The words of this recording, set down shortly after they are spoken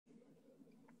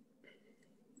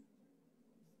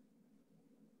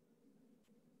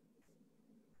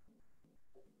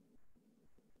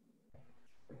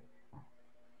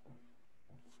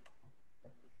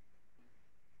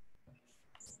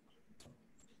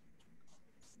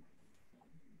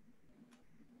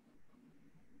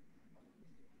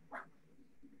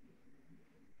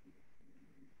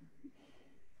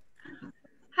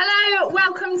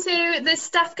welcome to the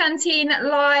Staff Canteen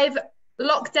live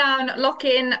lockdown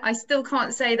lock-in. I still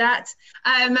can't say that.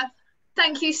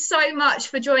 Thank you so much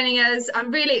for joining us. I'm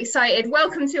really excited.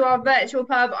 Welcome to our virtual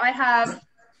pub. I have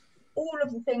all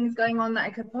of the things going on that I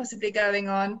could possibly going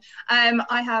on.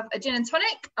 I have a gin and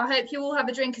tonic. I hope you all have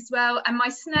a drink as well. And my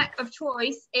snack of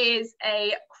choice is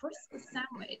a crisp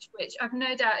sandwich, which I've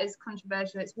no doubt is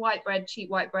controversial. It's white bread, cheap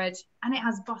white bread, and it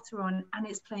has butter on, and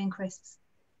it's plain crisps.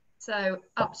 So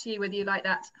up to you whether you like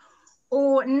that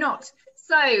or not.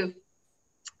 So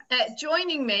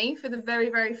joining me for the very,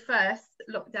 very first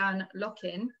lockdown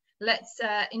lock-in, let's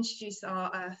introduce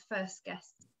our first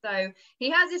guest. So he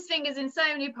has his fingers in so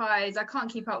many pies, I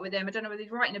can't keep up with him. I don't know whether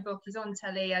he's writing a book, he's on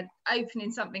telly,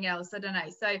 opening something else, I don't know.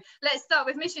 So let's start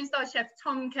with Michelin star chef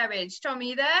Tom Kerridge. Tom, are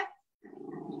you there?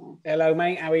 Hello,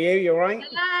 mate. How are you? You all right?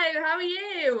 Hello, how are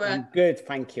you? I'm good,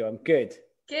 thank you. I'm good.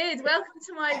 Good. Welcome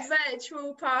to my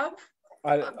virtual pub.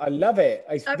 I love it.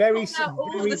 It's very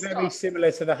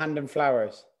similar to the Hand and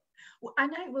Flowers. Well, I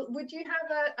know. Well, would you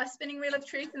have a spinning wheel of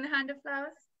truth in the Hand of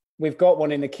Flowers? We've got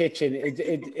one in the kitchen.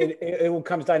 It all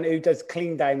comes down to who does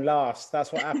clean down last.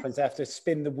 That's what happens. They have to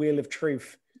spin the wheel of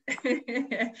truth. So,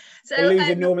 the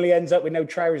loser normally ends up with no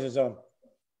trousers on.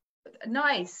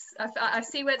 Nice. I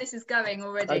see where this is going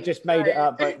already. I just made it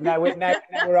up, but now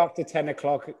we're after 10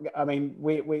 o'clock. I mean,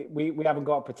 we haven't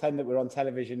got to pretend that we're on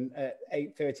television at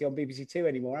 8:30 on BBC Two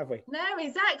anymore, have we? No,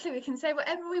 exactly. We can say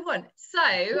whatever we want.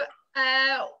 So,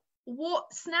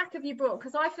 what snack have you brought?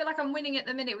 Because I feel like I'm winning at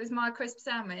the minute with my crisp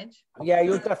sandwich. Yeah,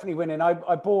 you're definitely winning.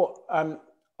 I bought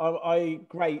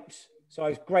grapes. So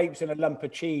it's grapes and a lump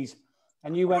of cheese,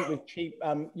 and you went with cheap.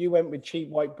 You went with cheap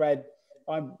white bread.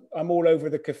 I'm all over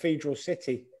the cathedral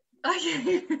city.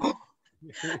 Okay.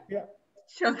 Yeah.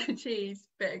 Chocolate cheese,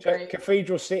 bit of grape.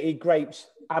 Cathedral city grapes,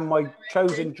 and my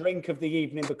chosen drink of the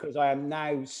evening, because I am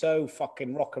now so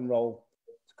fucking rock and roll.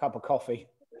 It's a cup of coffee.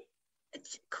 Do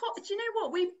you know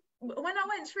what when I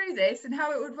went through this and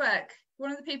how it would work?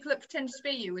 One of the people that pretended to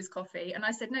be you was coffee, and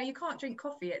I said, no, you can't drink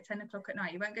coffee at 10 o'clock at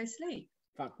night. You won't go to sleep.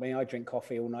 Fuck me, I drink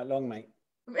coffee all night long, mate.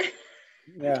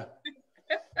 Yeah.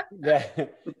 Yeah.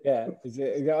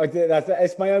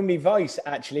 It's my only vice,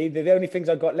 actually. The only things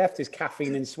I've got left is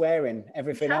caffeine and swearing.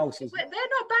 Everything else is. They're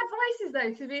not bad vices,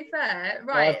 though, to be fair.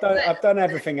 Right. I've done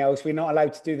everything else. We're not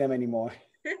allowed to do them anymore.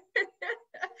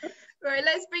 Right,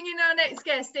 let's bring in our next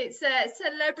guest. It's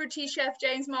celebrity chef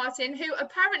James Martin, who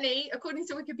apparently, according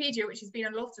to Wikipedia, which has been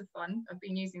a lot of fun, I've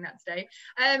been using that today,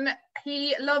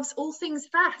 he loves all things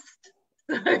fast.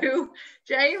 So,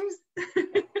 James.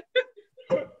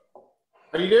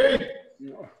 How you doing?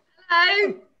 Hello.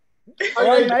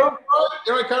 How you doing? You all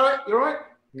right, Cara? You all right?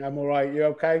 I'm all right. You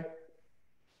okay?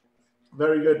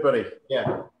 Very good, buddy.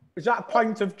 Yeah. Is that a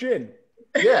pint of gin?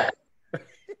 Yeah.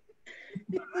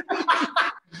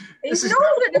 It's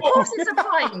Northern, of course it's a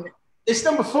pint. It's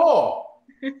number 4.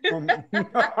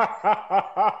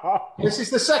 This is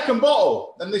the second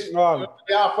bottle, and this we're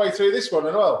halfway through this one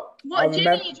as well. What gin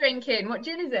are you drinking? What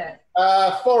gin is it?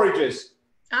 Foragers.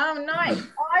 Oh, nice.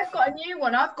 I've got a new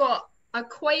one. I've got a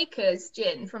Quaker's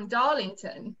gin from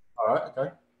Darlington. All right,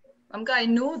 okay. I'm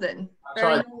going Northern.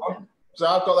 Northern. So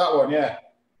I've got that one, yeah.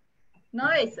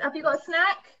 Nice. Have you got a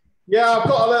snack? Yeah, I've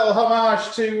got a little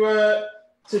homage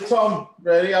to Tom,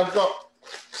 really. I've got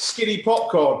skinny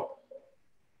popcorn.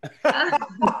 I'm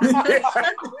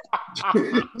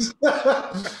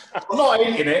not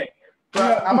eating it,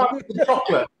 but I'm having some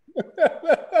chocolate.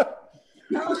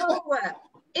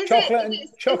 Is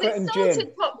Chocolate it and salted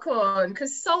gin. popcorn?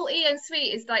 Because salty and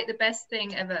sweet is like the best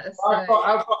thing ever. So.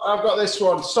 I've got this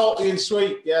one, salty and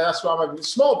sweet. Yeah, that's what I'm having.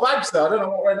 Small bags though. I don't know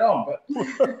what went on,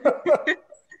 but.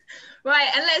 Right,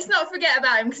 and let's not forget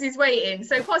about him because he's waiting.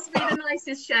 So possibly the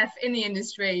nicest chef in the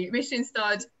industry, Michelin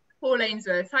starred Paul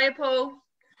Ainsworth. Hiya, Paul.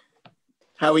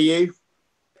 How are you?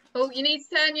 Oh, you need to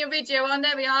turn your video on.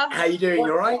 There we are. How you doing?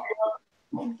 You all right?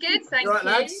 Good, thank you. All right, you.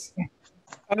 Lads?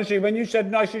 Honestly, when you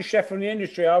said nicest chef from the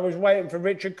industry, I was waiting for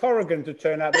Richard Corrigan to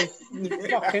turn up.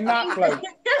 Fucking that bloke.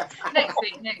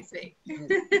 Next week.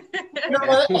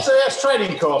 That's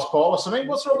training course, Paul, or something.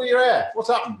 What's wrong with your hair? What's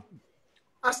happened?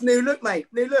 That's new look, mate.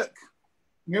 New look.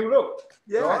 New look?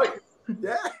 Yeah. Right.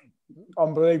 Yeah.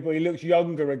 Unbelievable. He looks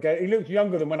younger again. He looks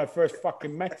younger than when I first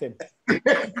fucking met him. Who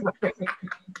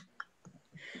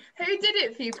did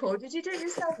it for you, Paul? Did you do it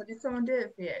yourself or did someone do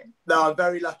it for you? No, I'm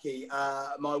very lucky.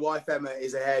 My wife, Emma,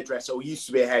 is a hairdresser, or used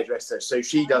to be a hairdresser, so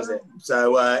she does it.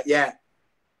 So, yeah.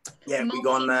 Yeah, we've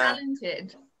gone...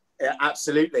 talented. Yeah,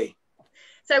 absolutely.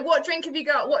 So what drink have you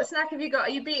got? What snack have you got?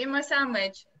 Are you beating my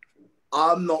sandwich?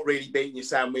 I'm not really beating your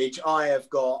sandwich. I have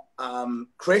got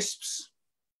crisps,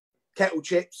 kettle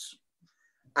chips,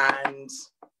 and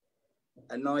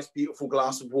a nice, beautiful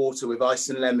glass of water with ice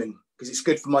and lemon because it's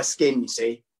good for my skin, you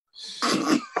see.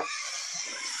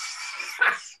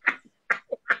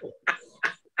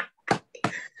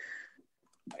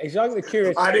 It's like the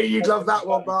curious. I knew you'd love that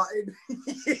one, Martin.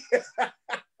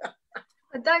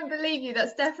 I don't believe you.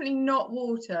 That's definitely not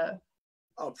water.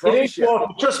 I It promise is you.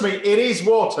 water. Trust me, it is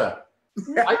water.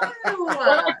 No. When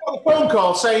I got a phone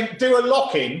call saying do a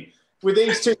lock-in with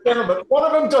these two gentlemen, one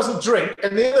of them doesn't drink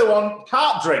and the other one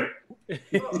can't drink.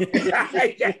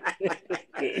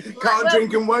 Can't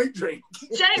drink and won't drink.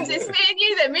 James, it's me and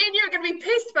you then. Me and you are going to be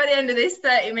pissed by the end of this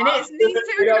 30 minutes. These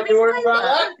two You are don't be worried going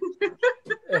about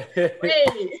to be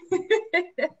Really?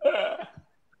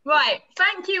 Right.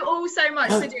 Thank you all so much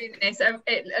for doing this.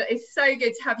 It's so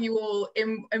good to have you all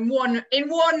in one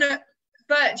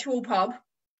virtual pub.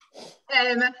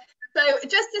 So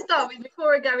just to start with,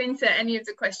 before I go into any of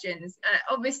the questions,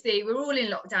 obviously we're all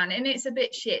in lockdown and it's a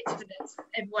bit shit for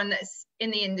everyone that's in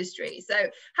the industry. So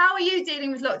how are you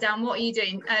dealing with lockdown? What are you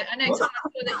doing? I know, Tom, I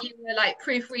saw that you were like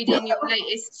proofreading your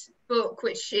latest book,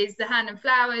 which is The Hand and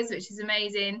Flowers, which is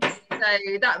amazing. So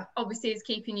that obviously is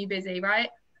keeping you busy, right?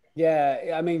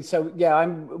 Yeah, I mean, so yeah,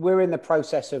 we're in the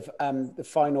process of the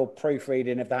final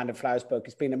proofreading of the Hand and Flowers book.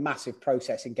 It's been a massive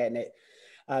process in getting it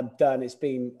done. It's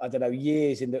been, I don't know,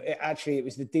 years in the, actually it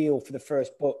was the deal for the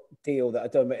first book deal that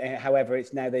I've done. But however,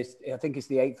 it's now I think it's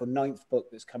the 8th or 9th book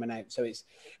that's coming out. So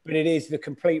but it is the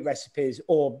complete recipes,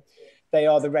 or they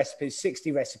are the recipes,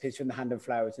 60 recipes from the Hand and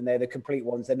Flowers, and they're the complete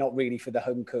ones. They're not really for the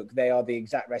home cook. They are the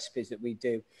exact recipes that we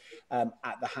do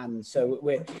at the Hand. So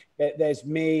there's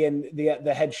me and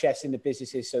the head chefs in the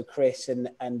businesses. So Chris and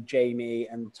Jamie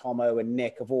and Tomo and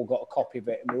Nick have all got a copy of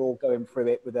it, and we're all going through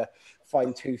it with a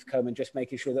fine tooth comb and just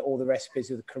making sure that all the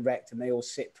recipes are correct and they all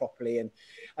sit properly. And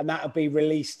that'll be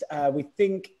released. We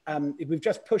think we've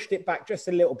just pushed it back just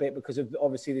a little bit because of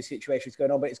obviously the situation is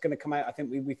going on, but it's going to come out, I think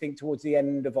we think towards the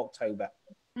end of October.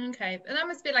 Okay, and that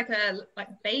must be like a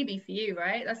baby for you,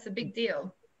 right? That's a big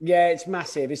deal. Yeah, it's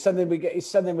massive. It's something it's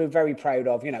something we're very proud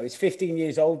of. You know, it's 15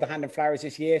 years old, the Hand and Flowers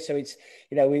this year. So it's,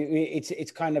 you know,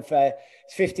 it's kind of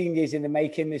it's 15 years in the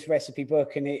making, this recipe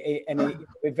book, and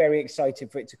we're very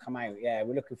excited for it to come out. Yeah,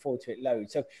 we're looking forward to it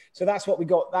loads. So that's what we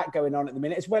got that going on at the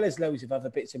minute, as well as loads of other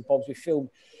bits and bobs. We filmed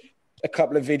a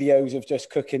couple of videos of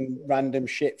just cooking random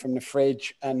shit from the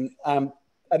fridge, and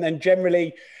then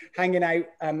generally hanging out.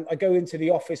 I go into the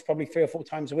office probably 3 or 4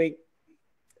 times a week,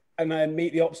 and I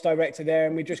meet the ops director there,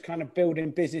 and we're just kind of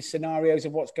building business scenarios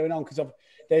of what's going on, because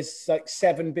there's like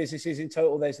 7 businesses in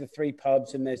total. There's the 3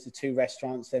 pubs, and there's the 2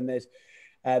 restaurants, then there's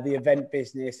the event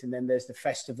business, and then there's the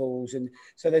festivals, and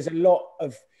so there's a lot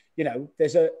of, you know,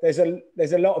 there's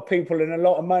a lot of people and a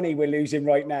lot of money we're losing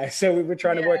right now. So we're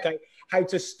trying to work out how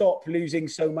to stop losing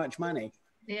so much money.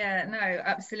 Yeah, no,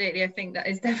 absolutely. I think that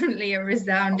is definitely a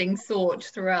resounding thought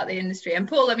throughout the industry. And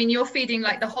Paul, I mean, you're feeding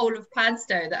like the whole of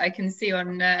Padstow that I can see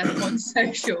on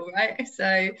social, right?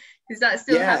 So is that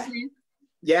still happening?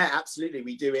 Yeah, absolutely.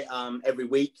 We do it every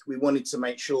week. We wanted to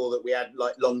make sure that we had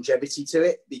like longevity to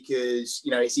it, because,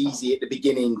 you know, it's easy at the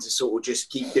beginning to sort of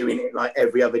just keep doing it like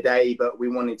every other day, but we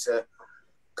wanted to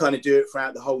kind of do it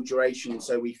throughout the whole duration.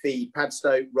 So we feed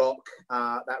Padstow, Rock,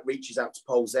 that reaches out to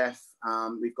Pol's F.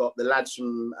 We've got the lads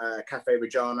from Cafe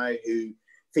Reggiano who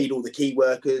feed all the key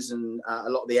workers and a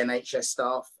lot of the NHS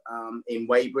staff in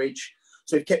Weybridge.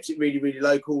 So we've kept it really, really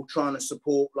local, trying to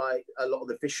support like a lot of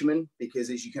the fishermen, because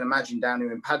as you can imagine down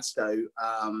here in Padstow,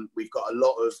 we've got a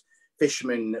lot of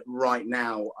fishermen right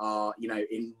now are, you know,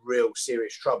 in real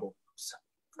serious trouble.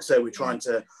 So we're trying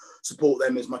to support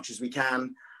them as much as we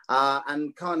can.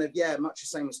 And kind of, much the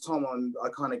same as Tom, I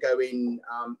kind of go in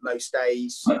most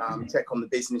days, check on the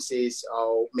businesses.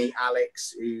 I'll meet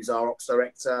Alex, who's our ops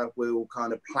director. We'll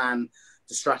kind of plan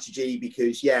the strategy,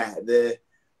 because,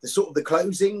 the sort of the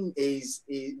closing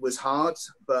was hard,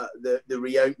 but the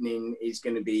reopening is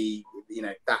going to be, you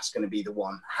know, that's going to be the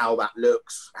one. How that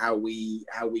looks, how we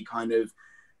kind of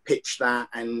pitch that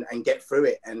and get through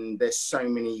it. And there's so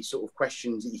many sort of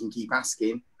questions that you can keep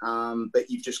asking, but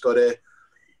you've just got to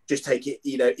just take it,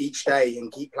 you know, each day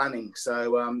and keep planning.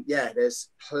 So there's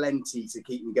plenty to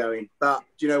keep me going. But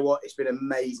do you know what? It's been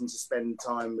amazing to spend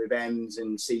time with Ems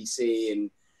and CC,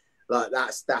 and like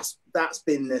that's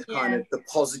been the kind of the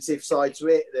positive side to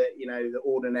it. That, you know, that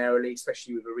ordinarily,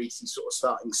 especially with Arisi sort of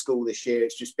starting school this year,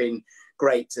 it's just been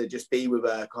great to just be with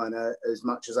her kind of as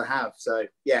much as I have. So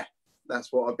yeah,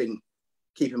 that's what I've been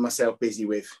keeping myself busy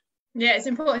with. Yeah, it's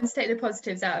important to take the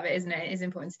positives out of it, isn't it? It is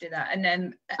important to do that. And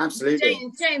then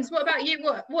absolutely, James, what about you?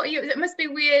 What are you? It must be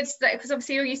weird, like, because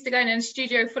obviously you're used to going in a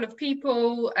studio full of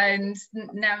people, and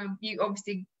now you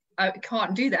obviously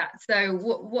can't do that. So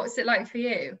what's it like for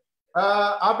you?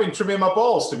 I've been trimming my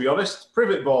balls, to be honest.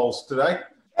 Privet balls today.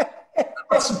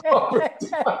 That's what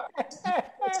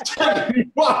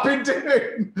I've been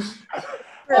doing.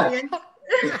 Brilliant.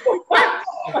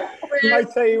 I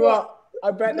tell you what,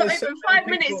 I bet not there's even 5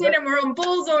 minutes in and we're on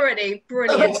balls already.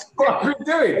 Brilliant. That's what I've been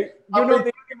doing. You're not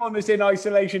the only one that's in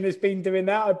isolation that's been doing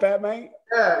that, I bet, mate.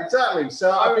 Yeah, exactly.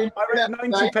 So I've been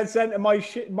 90% of my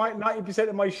 90%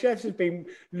 of my chefs have been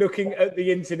looking at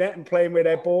the internet and playing with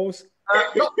their balls.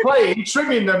 Not playing,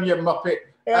 trimming them, you muppet.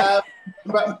 Yeah.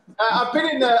 But I've been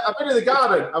in the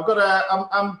garden.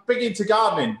 I'm big into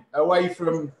gardening away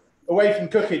from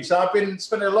cooking. So I've been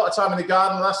spending a lot of time in the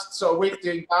garden the last sort of week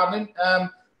doing gardening. And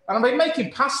I've been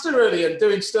making pasta really and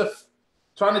doing stuff,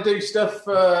 trying to do stuff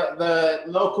for the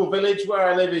local village where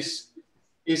I live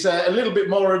is a little bit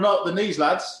more remote than these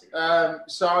lads.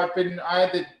 So I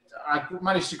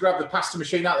managed to grab the pasta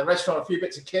machine out of the restaurant, a few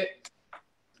bits of kit.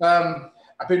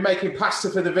 I've been making pasta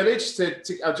for the village.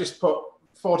 I just put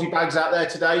 40 bags out there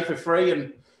today for free,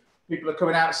 and people are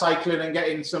coming out cycling and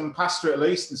getting some pasta at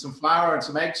least, and some flour and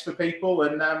some eggs for people,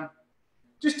 and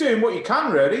just doing what you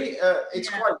can really. It's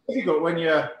quite difficult when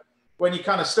you're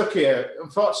kind of stuck here.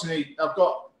 Unfortunately, I've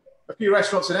got a few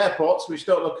restaurants and airports which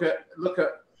don't look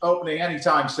at opening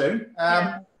anytime soon,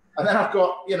 and then I've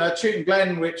got Chewton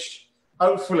Glen, which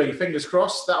hopefully, fingers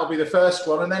crossed, that'll be the first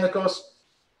one, and then of course.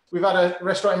 We've had a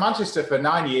restaurant in Manchester for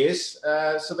 9 years,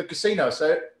 so the casino.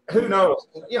 So who knows?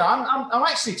 I'm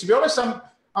actually, to be honest,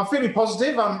 I'm feeling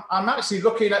positive. I'm actually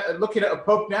looking at a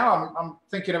pub now. I'm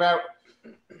thinking about,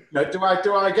 do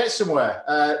I get somewhere?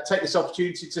 Take this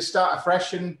opportunity to start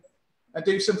afresh and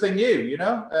do something new,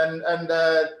 and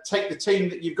take the team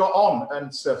that you've got on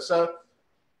and stuff. So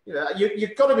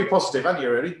you've got to be positive, haven't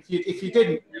you? Really, if you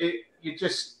didn't, you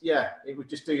just it would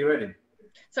just do you in.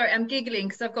 Sorry, I'm giggling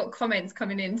because I've got comments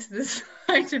coming into the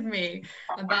side of me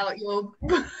about your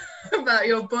bush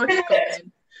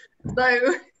comment.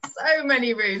 So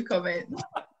many rude comments.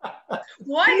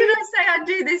 Why did I say I'd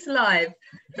do this live?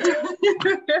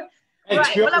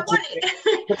 Right, well, I want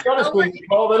it. To be honest with you,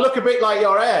 Paul, they look a bit like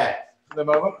your hair at the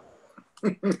moment.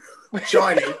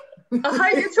 Shiny. I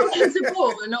hope you're talking to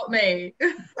Paul and not me.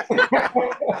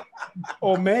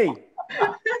 Or me.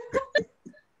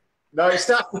 No, it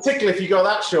starts to tickle if you go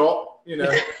that short,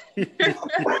 Right,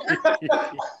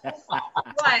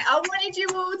 I wanted you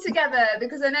all together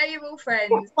because I know you're all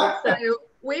friends. So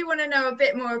we want to know a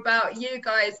bit more about you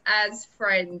guys as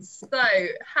friends. So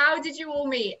how did you all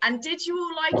meet? And did you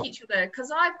all like each other?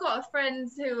 Because I've got a friend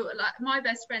who, like my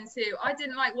best friends who, I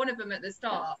didn't like one of them at the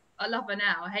start. I love her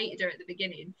now. I hated her at the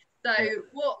beginning. So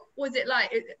what was it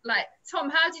like? Tom,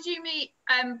 how did you meet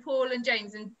Paul and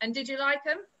James? And did you like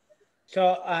them?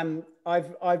 So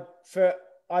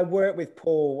I worked with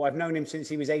Paul. I've known him since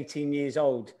he was 18 years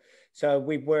old. So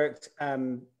we worked at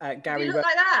Gary. You look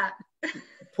like that.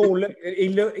 Paul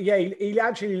he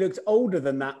actually looked older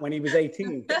than that when he was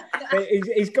 18. But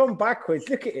he's gone backwards.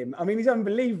 Look at him. I mean, he's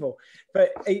unbelievable.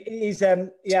 But he's So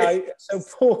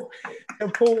Paul,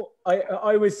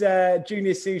 I was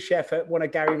junior sous chef at one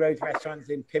of Gary Rhodes' restaurants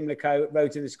in Pimlico,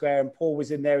 Rhodes in the Square, and Paul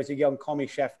was in there as a young commie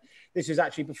chef. This was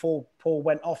actually before Paul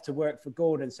went off to work for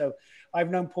Gordon. So I've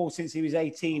known Paul since he was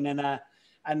 18,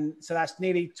 and so that's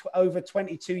nearly over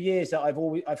 22 years that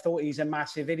I've thought he's a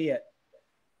massive idiot.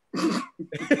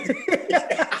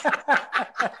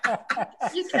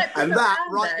 And that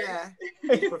right there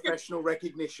is professional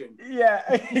recognition. Yeah,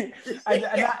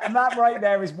 and that right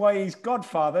there is why he's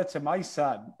godfather to my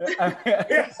son.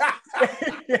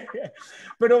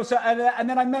 But also, and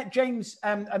then I met James.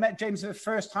 I met James for the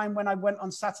first time when I went on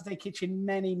Saturday Kitchen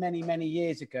many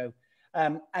years ago.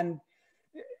 And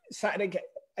Saturday,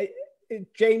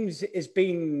 James has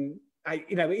been.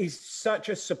 He's such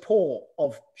a support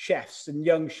of chefs and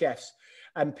young chefs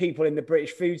and people in the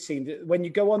British food scene. When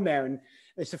you go on there, and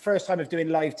it's the first time of doing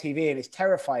live TV, and it's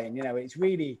terrifying. It's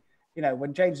really,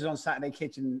 when James was on Saturday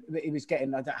Kitchen, he was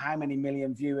getting I don't know how many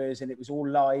million viewers, and it was all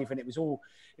live, and it was all,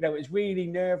 it was really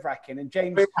nerve wracking. And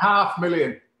James, 3.5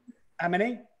 million. How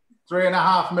many?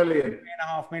 3.5 million.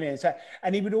 3.5 million. So,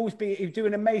 and he would do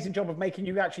an amazing job of making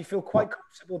you actually feel quite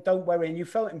comfortable. Don't worry, and you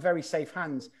felt in very safe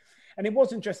hands. And it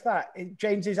wasn't just that.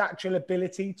 James's actual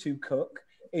ability to cook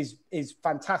is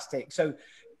fantastic. So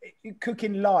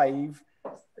cooking live,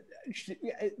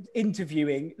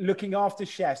 interviewing, looking after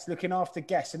chefs, looking after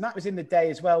guests. And that was in the day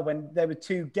as well when there were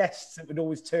 2 guests that would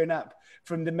always turn up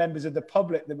from the members of the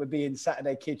public that would be in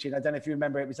Saturday Kitchen. I don't know if you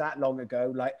remember, it was that long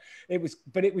ago.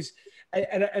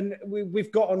 And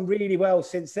we've got on really well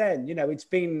since then. It's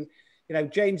been,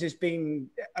 James has been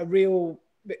a real,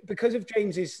 because of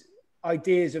James's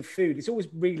ideas of food. It's always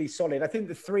really solid. I think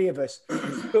the three of us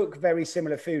cook very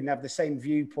similar food and have the same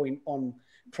viewpoint on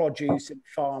produce and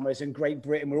farmers and Great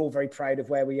Britain. We're all very proud of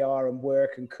where we are and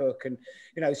work and cook, and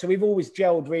so we've always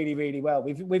gelled really, really well.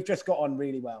 We've just got on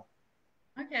really well.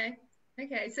 Okay.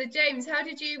 So James, how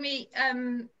did you meet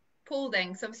Paul then?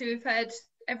 Because obviously we've heard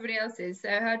everybody else's. So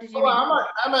how did you meet?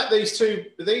 I met these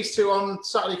two on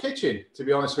Saturday Kitchen, to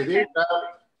be honest with you.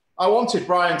 I wanted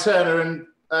Brian Turner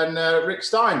and Rick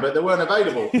Stein, but they weren't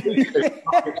available.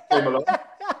 Came along.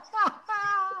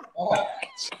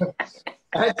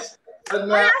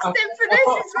 And, I asked him for this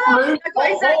as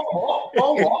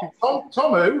well.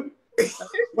 Tom who?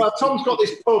 Well, Tom's got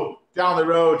this pub down the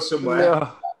road somewhere.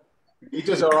 Yeah. He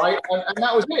does all right, and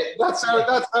that was it. That's how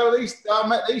I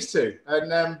met these two.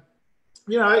 And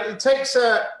it takes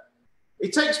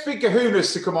big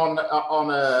kahunas to come on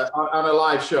a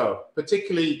live show,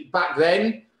 particularly back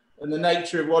then, and the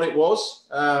nature of what it was.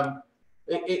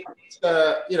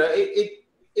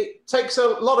 It takes a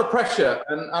lot of pressure,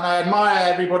 and I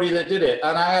admire everybody that did it,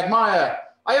 and I admire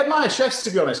chefs, to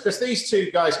be honest, because these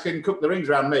two guys can cook the rings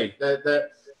around me. They're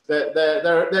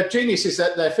geniuses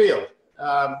at their field.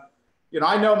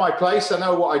 I know my place, I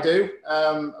know what I do,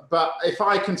 but if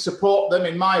I can support them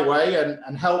in my way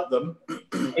and help them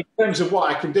in terms of what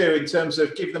I can do, in terms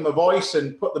of give them a voice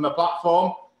and put them a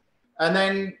platform, and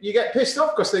then you get pissed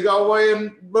off because they go away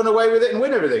and run away with it and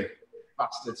win everything.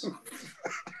 Bastards.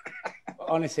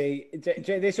 Honestly,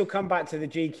 this will come back to the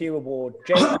GQ award.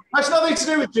 That's nothing to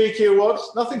do with GQ awards.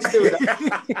 Nothing to do with that.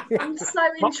 I'm so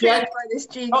intrigued by this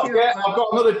GQ award. I've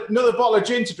got another bottle of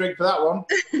gin to drink for that one.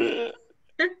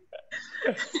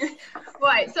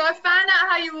 Right, so I found out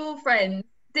how you were all friends.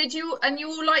 Did you? And you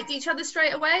all liked each other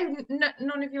straight away?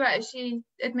 None of you actually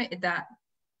admitted that.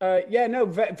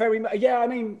 Very much. Yeah, I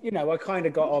mean, I kind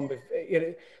of got on with,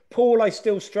 Paul. I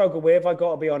still struggle with. I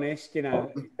got to be honest. I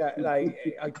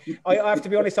have to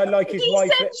be honest. I like his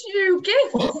wife. He sent you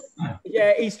gifts.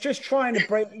 Yeah, he's just trying to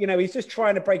break. He's just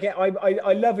trying to break it.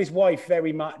 I love his wife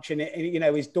very much, and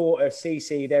his daughter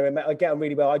Cece. I get on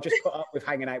really well. I just put up with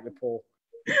hanging out with Paul.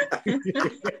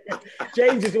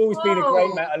 James has always been a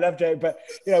great mate. I love James, but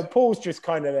Paul's just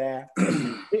kind of there.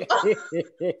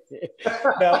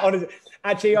 No, honestly,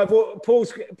 actually,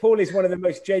 Paul is one of the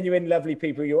most genuine, lovely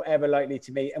people you're ever likely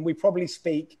to meet, and we probably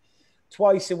speak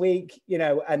twice a week,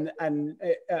 and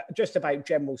just about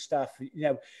general stuff.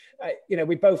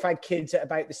 We both had kids at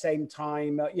about the same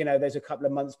time. There's a couple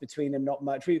of months between them, not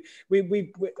much. We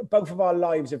both of our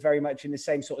lives are very much in the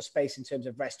same sort of space in terms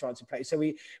of restaurants and places. So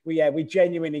we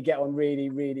genuinely get on really,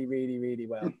 really, really, really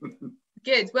well.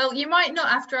 Good. Well, you might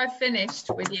not after I've finished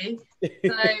with you.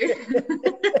 So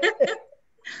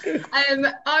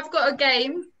I've got a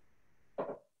game.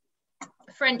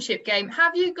 Friendship game.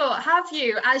 Have you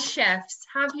as chefs,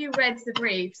 have you read the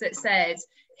brief that says,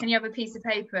 can you have a piece of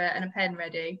paper and a pen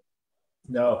ready?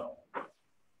 No.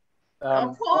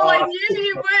 Paul, I knew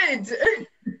you would.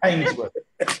 Ainsworth.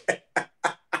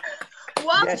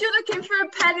 Whilst you're looking for a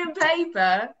pen and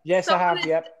paper. Yes, I have,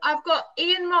 yep. I've got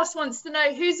Ian Moss wants to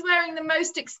know who's wearing the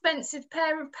most expensive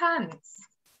pair of pants.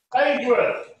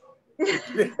 Ainsworth.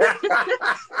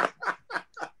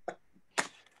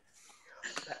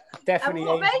 Definitely. And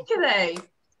what make are they?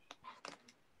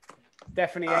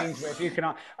 Definitely Ainsworth. You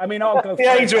can. I mean, I'll go.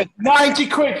 Ainsworth. 90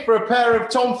 quid for a pair of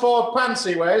Tom Ford pants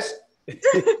he wears.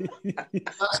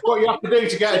 That's what you have to do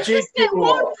to get a GQ. Just get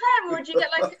one pair, or would you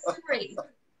get like a three?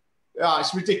 Yeah,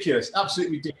 it's ridiculous.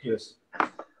 Absolutely ridiculous.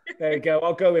 There you go.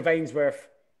 I'll go with Ainsworth.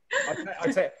 I'll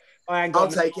take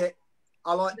it.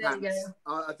 I like pants.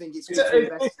 I think it's it's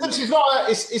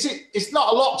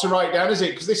not a lot to write down, is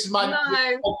it? Because this is my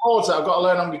chords that I've got to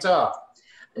learn on guitar.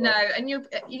 No, and you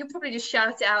can probably just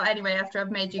shout it out anyway after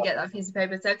I've made you get that piece of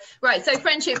paper. So right, so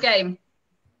friendship game.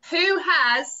 Who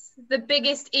has the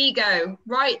biggest ego?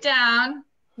 Write down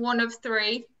one of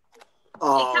three.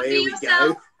 Oh, it can be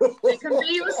yourself. It can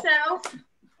be yourself.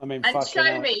 And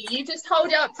show me. You just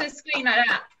hold it up to the screen like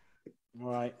that.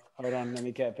 Right. Hold on. Let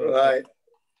me get a bit. Right.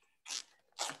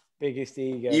 Biggest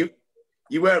ego.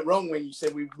 You weren't wrong when you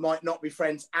said we might not be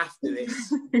friends after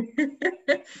this.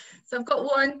 So I've got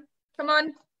one. Come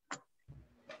on.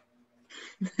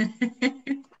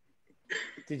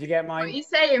 Did you get mine? What are you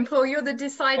saying, Paul? You're the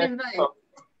deciding vote.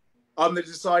 I'm the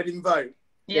deciding vote.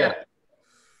 Yeah.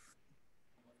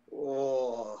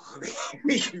 Oh,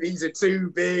 these are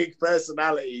two big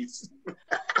personalities.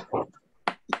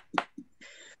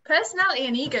 Personality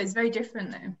and ego is very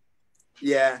different, though.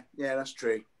 Yeah, that's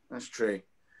true. That's true.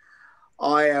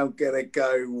 I am gonna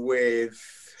go with.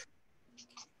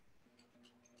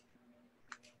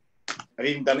 I've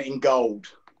even done it in gold.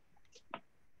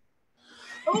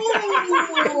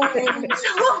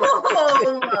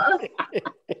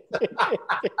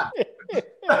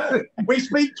 We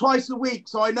speak twice a week,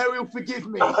 so I know he'll forgive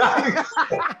me. I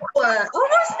wasn't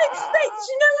expecting,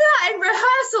 you know that in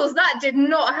rehearsals, that did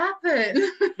not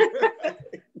happen.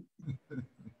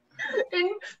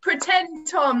 In pretend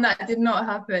Tom, that did not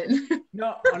happen.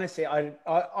 No, honestly,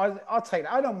 I'll take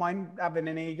that. I don't mind having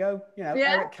an ego. You know,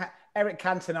 Yeah. Eric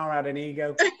Cantona had an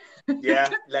ego. Yeah,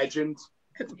 legend.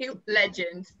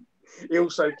 Legend. He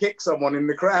also kicked someone in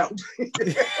the crowd.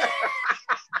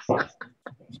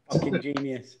 Fucking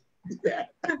genius. Yeah.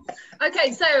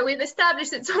 Okay, so we've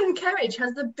established that Tom Kerridge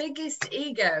has the biggest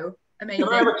ego. Amazing.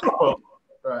 Can I have a couple?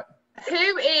 Right.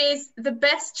 Who is the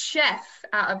best chef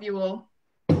out of you all?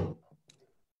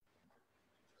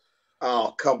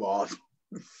 Oh, come on.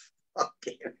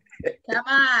 Fucking. Come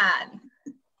on.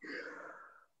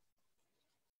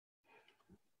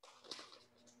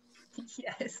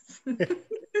 Yes.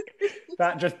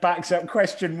 That just backs up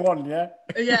question one, yeah?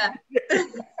 Yeah.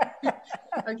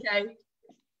 Okay.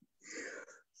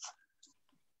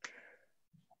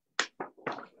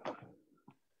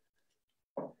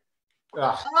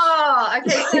 Oh,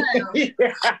 okay.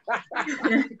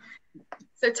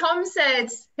 So Tom said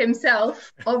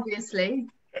himself, obviously,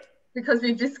 because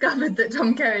we've discovered that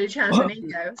Tom Kerridge has an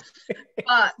ego.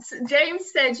 But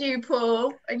James said you,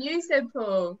 Paul, and you said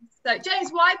Paul. So James,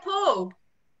 why Paul?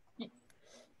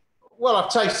 Well,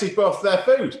 I've tasted both their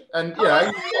food, and you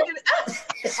know.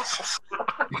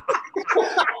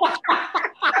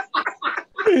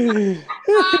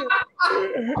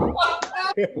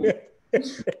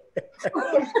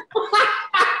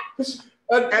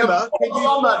 Emma, can you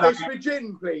fill this with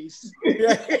gin, please?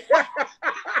 Yeah.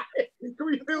 Can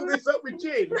we fill this up with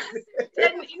gin?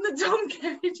 In the Tom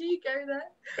Kerridge ego there.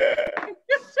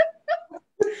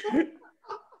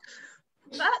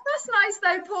 That's nice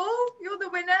though, Paul. You're the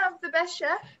winner of the best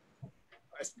chef.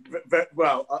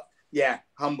 Well, yeah,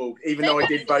 humbled, even though I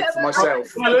did vote for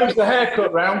myself. I lose the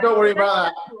haircut round. Don't worry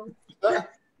about that.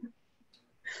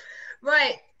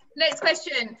 Right, next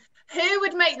question. Who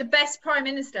would make the best Prime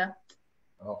Minister?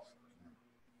 Oh.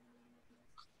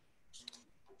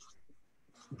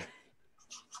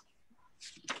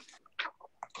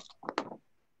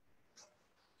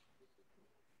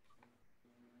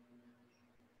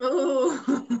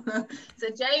 Oh, so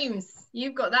James,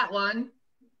 you've got that one.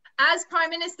 As Prime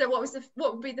Minister, what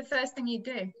would be the first thing you'd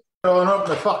do? Go and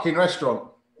open a fucking restaurant.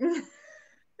 I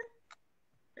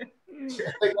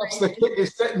think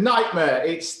it's a nightmare.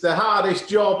 It's the hardest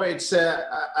job. It's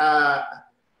I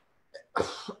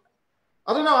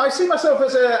don't know. I see myself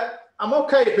as I'm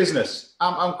okay at business.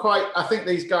 I'm quite. I think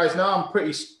these guys know I'm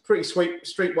pretty sweet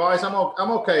streetwise.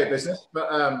 I'm okay at business,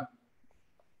 but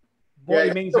What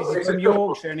he means is he's from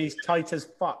Yorkshire and he's tight as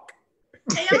fuck.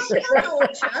 Hey, I'm from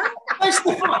Yorkshire.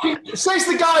 Says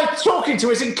the guy talking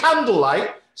to us in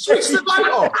candlelight. Switch the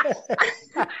light off.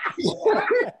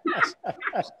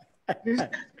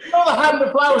 All the hand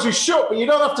of flowers is shut, but you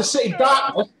don't have to sit in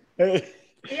darkness.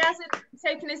 He hasn't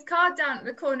taken his card down at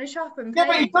the corner shop and Yeah,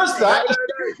 but he does that. He's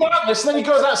in darkness, and then he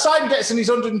goes outside and gets in his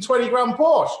 120 grand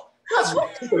Porsche. That's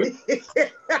what he's doing.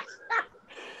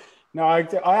 No, I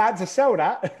had to sell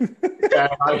that. Yeah,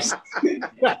 nice.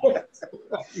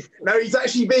 No, he's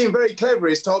actually being very clever.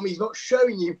 Is Tom? He's not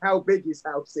showing you how big his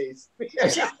house is.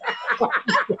 It's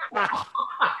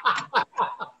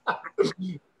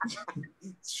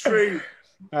true.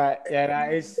 Yeah,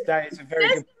 that is a very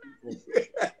good.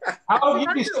 How have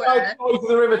you described the noise of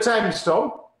the River Thames,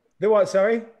 Tom? The what?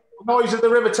 Sorry. The noise of the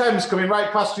River Thames coming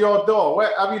right past your door.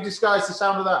 Where have you disguised the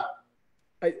sound of that?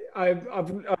 I've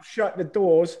shut the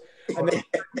doors, and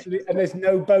there's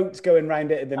no boats going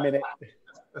round it at the minute.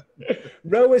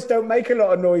 Rowers don't make a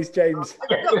lot of noise, James.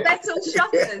 I've got metal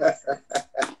shutters.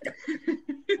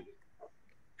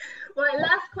 Right,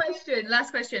 last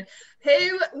question.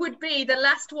 Who would be the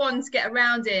last one to get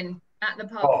around in at the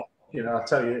pub? Oh, I'll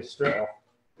tell you this straight off.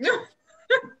 Tell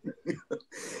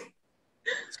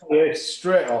you this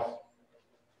straight off.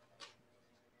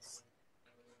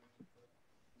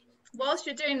 Whilst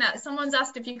you're doing that, someone's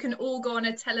asked if you can all go on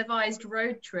a televised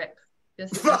road trip.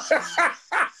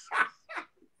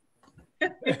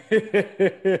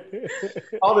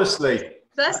 Honestly.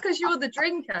 That's because you're the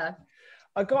drinker.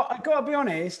 I got to be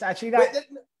honest. Actually,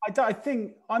 I don't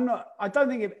think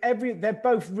they're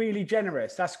both really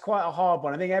generous. That's quite a hard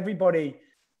one. I think everybody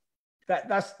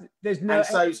there's no. And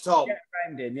so's Tom.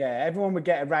 Yeah, everyone would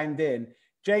get a round in.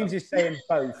 James is saying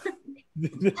both.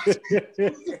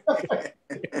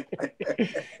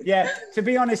 Yeah, to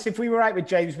be honest, if we were out with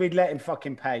James, we'd let him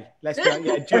fucking pay. Let's go.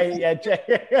 Yeah, Jay.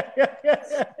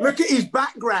 Look at his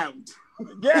background.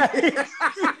 Yeah.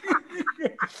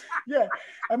 Yeah.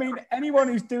 I mean, anyone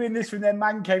who's doing this from their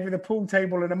man cave with a pool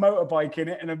table and a motorbike in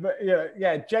it, and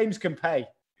yeah, James can pay.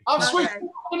 I've switched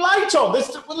the light on.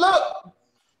 Look.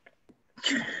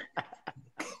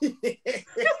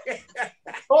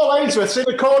 Paul Ainsworth's in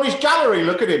the Cornish gallery.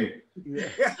 Look at him. Yeah.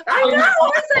 I know. I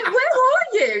was like, where are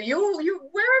you? You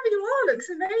wherever you are looks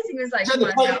amazing. It was like,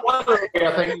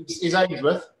 I think is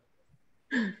Ainsworth.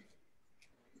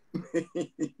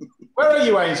 Where are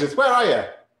you, Ainsworth? Where are you?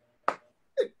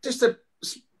 Just a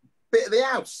bit of the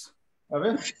house. Have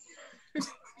you?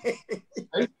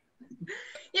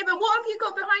 Yeah, but what have you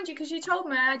got behind you? Because you told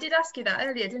me, I did ask you that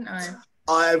earlier, didn't I?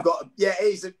 I've got,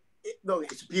 it's a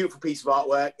beautiful piece of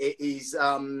artwork. It is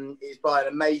it's by an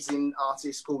amazing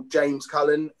artist called James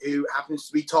Cullen, who happens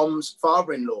to be Tom's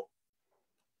father-in-law.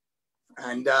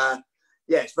 And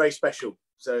it's very special.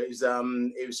 So it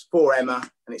was for Emma,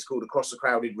 and it's called Across a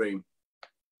Crowded Room.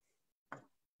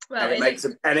 Well,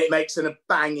 and it makes a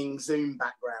banging Zoom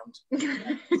background.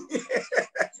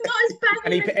 It's not as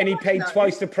banging. And he paid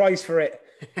twice the price for it.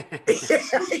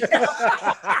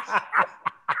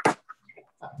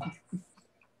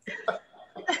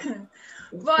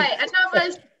 Right,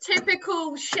 another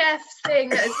typical chef thing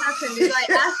that has happened is I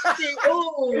asked you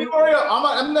all.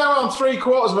 I'm now on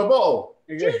 3/4 of a bottle.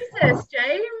 Jesus,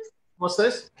 James. What's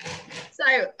this?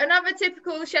 So another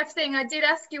typical chef thing, I did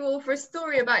ask you all for a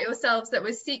story about yourselves that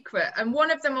was secret, and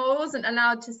one of them I wasn't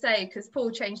allowed to say because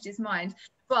Paul changed his mind,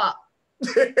 but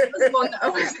it was one that I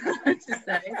was allowed to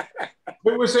say.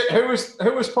 Who was it?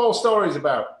 Who was Paul's stories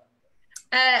about?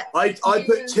 I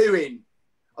put two in.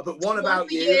 I put one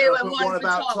about you and I put one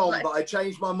about Tom, but I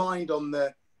changed my mind on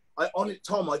the.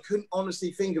 Tom, I couldn't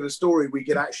honestly think of a story we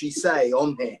could actually say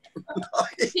on here.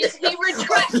 he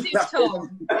retracted,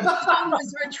 Tom. Tom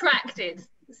was retracted.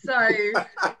 So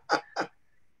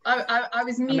I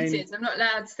was muted. I'm not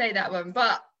allowed to say that one.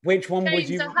 But which one were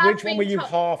you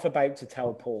half about to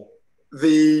tell Paul?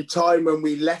 The time when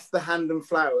we left the Hand and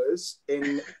Flowers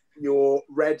in your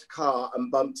red car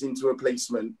and bumped into a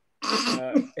policeman.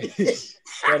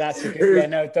 Yeah, that's a good, yeah,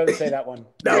 no, don't say that one.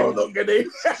 No, I'm not going to.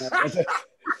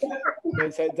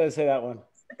 Don't say that one.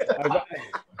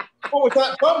 What was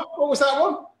that one? What was that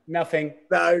one? Nothing.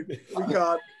 No, we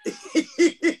can't. I've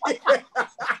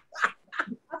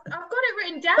got it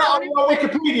written down. On your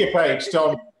Wikipedia page,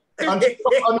 Tom.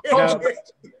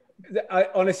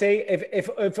 Honestly,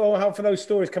 if all half of those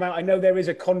stories come out, I know there is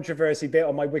a controversy bit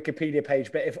on my Wikipedia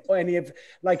page, but if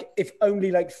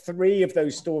only like 3 of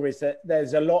those stories that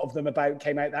there's a lot of them about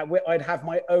came out, that I'd have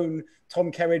my own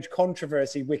Tom Kerridge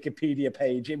controversy Wikipedia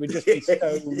page. It would just be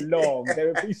so long. There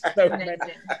would be so many.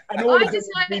 And I just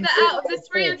like that out of the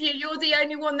 3 of you, you're the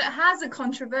only one that has a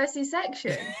controversy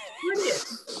section. Brilliant.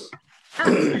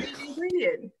 Absolutely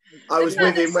brilliant. I was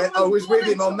with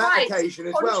him on that occasion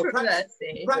as well. Perhaps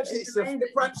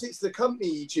it's the company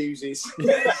he chooses.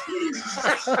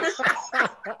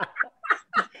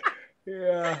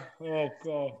 Yeah. Oh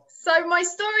God. So my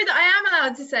story that I am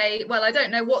allowed to say, well, I don't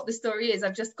know what the story is.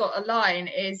 I've just got a line.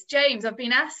 Is James? I've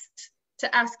been asked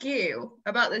to ask you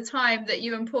about the time that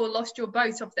you and Paul lost your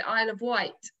boat off the Isle of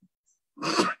Wight.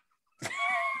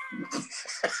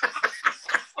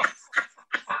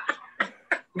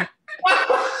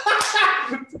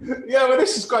 Yeah, well,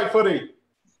 this is quite funny.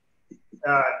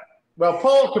 Well,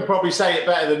 Paul could probably say it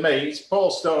better than me. It's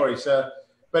Paul's story, so.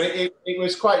 But it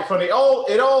was quite funny. It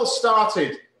all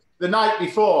started the night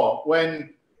before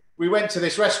when we went to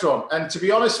this restaurant. And to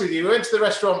be honest with you, we went to the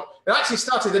restaurant. It actually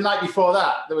started the night before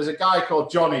that. There was a guy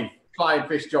called Johnny, Flying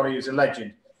Fish Johnny, who's a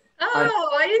legend. Oh,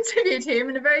 I interviewed him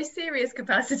in a very serious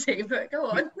capacity, but go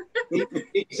on.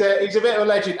 He's a bit of a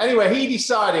legend. Anyway, he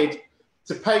decided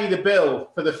to pay the bill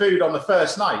for the food on the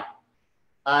first night.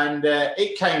 And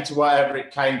it came to whatever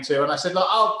it came to. And I said, look,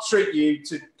 I'll treat you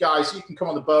to guys. You can come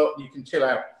on the boat and you can chill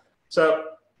out. So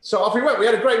off we went. We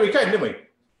had a great weekend, didn't we?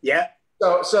 Yeah.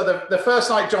 So the first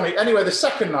night, Johnny. Anyway, the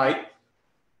second night,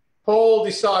 Paul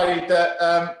decided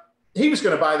that he was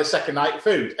going to buy the second night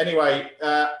food. Anyway,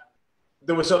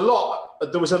 there was a lot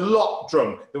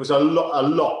drunk. There was a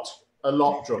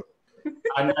lot drunk.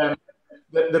 And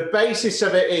the basis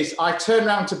of it is, I turned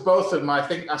around to both of them. I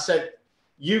think I said,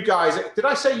 you guys, did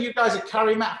I say you guys are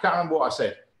carrying me? I can't remember what I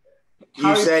said.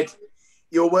 You said,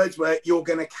 your words were, you're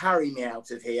going to carry me out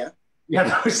of here. Yeah,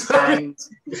 that was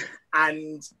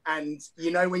and you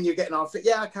know when you're getting off,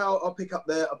 yeah, okay, I'll pick up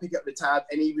the tab.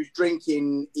 And he was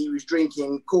drinking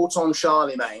Corton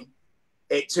Charlemagne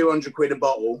at 200 quid a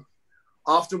bottle.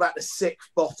 After about the 6th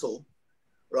bottle,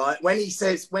 right? When he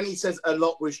says a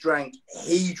lot was drank,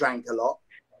 he drank a lot.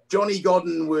 Johnny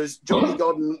Godden was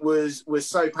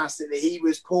so passionate that he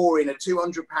was pouring a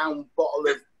 200-pound bottle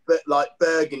of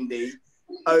Burgundy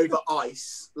over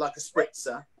ice like a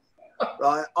spritzer.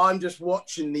 Right, I'm just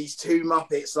watching these two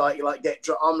Muppets get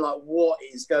drunk. I'm like, what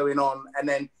is going on? And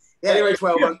then anyway,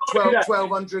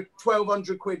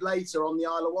 1,200 quid later on the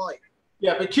Isle of Wight.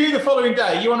 Yeah, but cue the following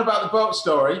day. You on about the boat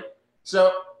story?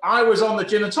 So I was on the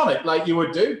gin and tonic, like you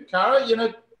would do, Cara. You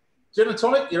know, gin and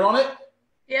tonic. You're on it.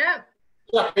 Yeah.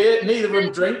 Yeah. Neither of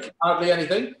them drink hardly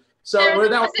anything. So we're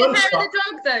now. Was it Hair of the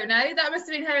Dog though? No, that must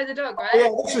have been Hair of the Dog, right? Yeah,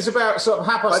 this was about sort of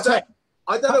 10:30.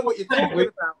 I don't know what you're talking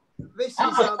about. This is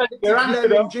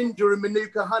lemon, ginger, and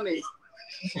Manuka honey.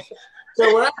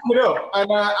 So we're acting up,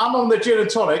 and I'm on the gin and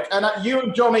tonic, and you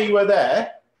and Johnny were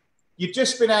there. You'd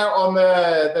just been out on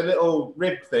the little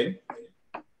rib thing,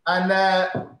 and I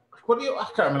can't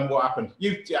remember what happened.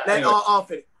 Anyway. I'll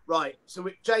finish. Right. So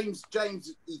James,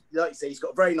 he, like you say, he's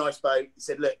got a very nice boat. He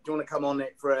said, "Look, do you want to come on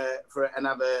it for and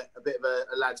have a bit of a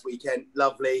lads' weekend?"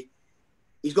 Lovely.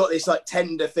 He's got this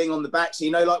tender thing on the back. So,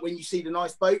 when you see the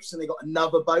nice boats and they got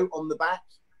another boat on the back.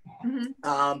 Mm-hmm.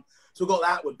 So we've got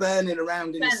that. We're burning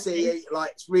around in the sea.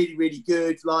 It's really, really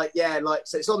good. So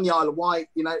it's on the Isle of Wight,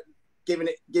 giving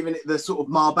it the sort of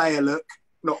Marbella look.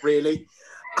 Not really.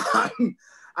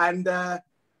 And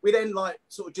we then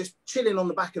sort of just chilling on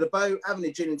the back of the boat, having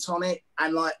a gin and tonic.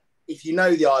 And if you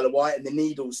know the Isle of Wight and the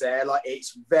Needles there,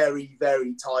 it's very,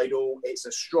 very tidal. It's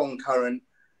a strong current.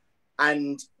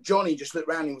 And Johnny just looked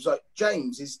around and was like,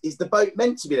 "James, is the boat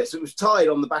meant to be there?" So it was tied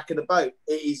on the back of the boat.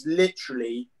 It is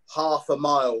literally half a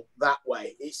mile that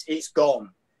way. It's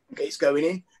gone. It's going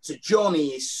in. So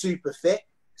Johnny is super fit.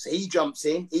 So he jumps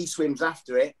in. He swims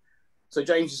after it. So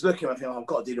James is looking at me. I've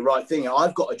got to do the right thing.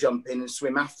 I've got to jump in and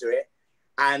swim after it.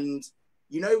 And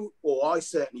or I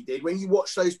certainly did. When you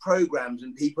watch those programs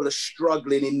and people are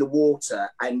struggling in the water,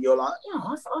 and you're like,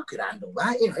 I could handle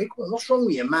that. What's wrong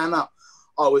with you? Man up.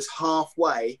 I was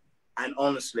halfway, and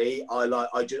honestly, I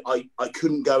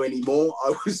couldn't go anymore.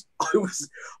 I was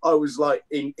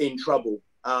in trouble.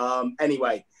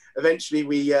 Anyway, eventually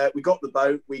we got the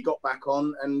boat, we got back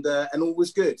on, and all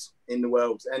was good in the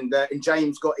world. And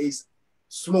James got his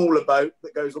smaller boat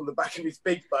that goes on the back of his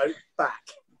big boat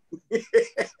back. I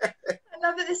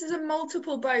love that this is a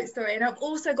multiple boat story, and I've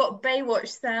also got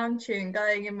Baywatch sound tune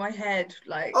going in my head.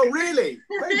 Oh really?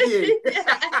 Thank you.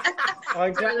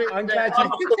 I'm glad you. I like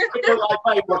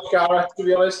Baywatch, Cara, to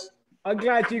be honest. I'm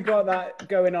glad you got that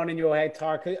going on in your head,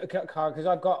 Cara, because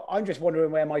I'm just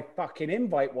wondering where my fucking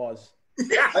invite was.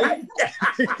 Yeah.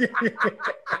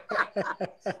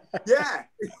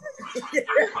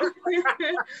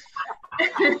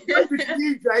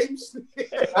 You, James.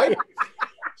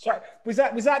 So, was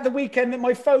that the weekend that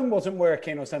my phone wasn't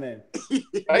working or something?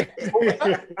 Right,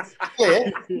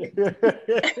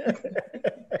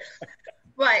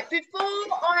 before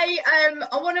I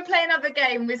want to play another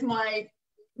game with my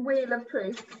wheel of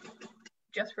proof,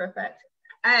 just for effect.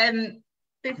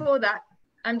 Before that,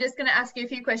 I'm just going to ask you a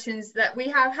few questions that we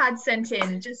have had sent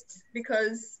in, just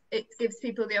because it gives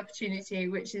people the opportunity,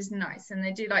 which is nice, and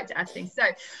they do like to ask things. So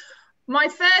my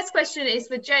first question is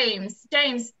for James.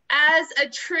 James, as a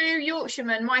true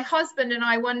Yorkshireman, my husband and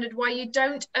I wondered why you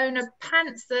don't own a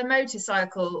Panther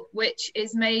motorcycle, which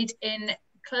is made in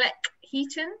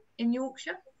Cleckheaton in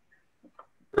Yorkshire.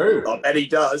 True. I bet he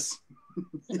does.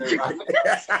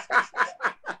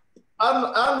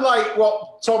 Unlike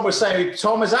what Tom was saying,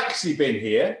 Tom has actually been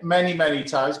here many, many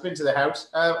times, been to the house.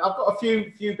 I've got a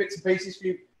few bits and pieces,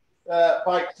 few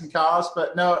bikes and cars,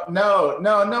 but no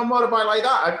motorbike like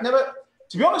that. I've never,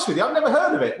 to be honest with you, I've never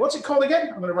heard of it. What's it called again?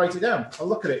 I'm going to write it down. I'll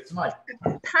look at it tonight.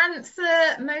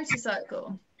 Panther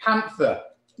motorcycle. Panther.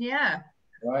 Yeah.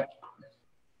 Right.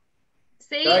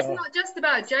 See, it's not just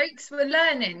about jokes. We're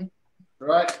learning.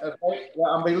 Right. Okay. Yeah,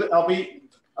 I'll be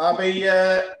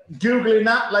googling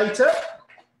that later.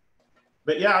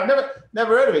 But yeah, I've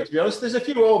never heard of it, to be honest. There's a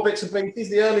few old bits and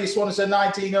pieces. The earliest one is a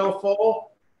 1904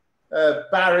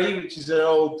 Barry, which is an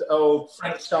old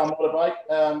French style motorbike.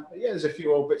 But yeah, there's a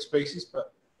few old bits and pieces,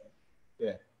 but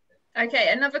yeah. Okay,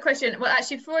 another question. Well,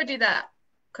 actually, before I do that,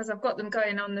 because I've got them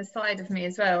going on the side of me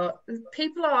as well,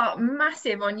 people are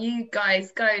massive on you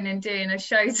guys going and doing a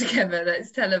show together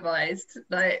that's televised.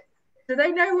 Like, do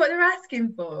they know what they're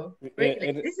asking for?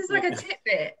 Really? This is like a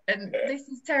tidbit, and this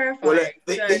is terrifying.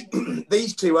 Well,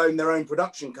 these two own their own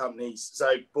production companies,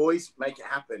 so boys, make it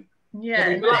happen. Yeah.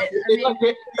 You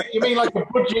mean like a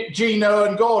budget Gino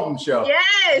and Gordon show?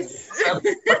 Yes.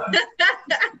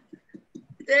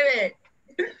 Do it.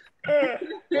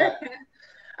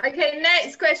 Okay,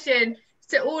 next question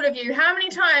to all of you. How many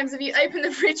times have you opened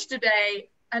the fridge today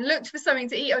and looked for something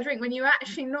to eat or drink when you're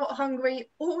actually not hungry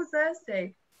or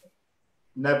thirsty?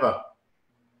 Never.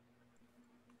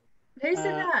 Who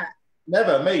said that?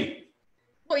 Never, me.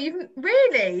 What, you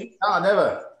really? No,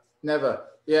 never.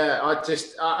 Yeah,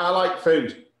 I like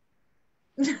food.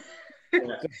 Yeah.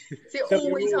 So you're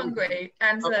always hungry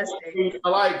and thirsty. I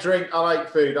like drink. I like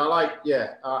food.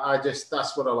 I just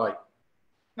that's what I like.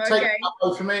 Okay. Take that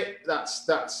away from me.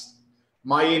 That's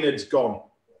my innards gone.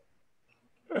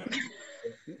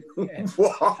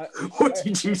 What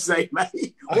did you say,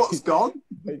 mate? What's gone?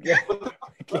 The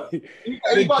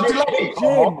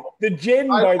gin,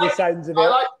 by the sounds of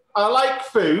it. I like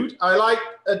food. I like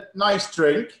a nice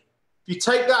drink. If you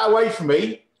take that away from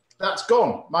me, that's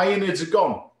gone. My innards are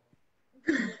gone.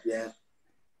 Yeah.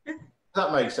 Does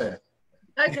that make sense?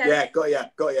 Okay. Yeah, got ya.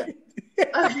 If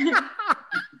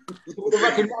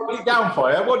I can knock it down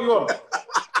for you, what do you want?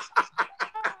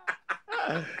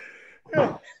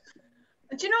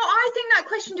 Do you know what? I think that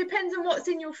question depends on what's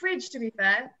in your fridge, to be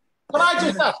fair. Can I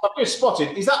just ask, I've just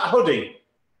spotted, is that a hoodie?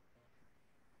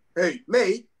 Who?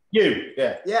 Me? You,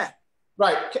 yeah. Yeah.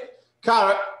 Right,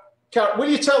 Cara, will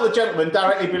you tell the gentleman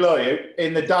directly below you,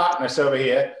 in the darkness over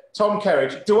here, Tom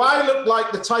Kerridge, do I look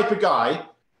like the type of guy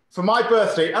for my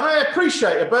birthday? And I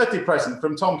appreciate a birthday present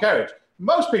from Tom Kerridge.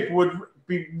 Most people would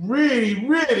be really,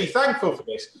 really thankful for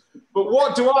this. But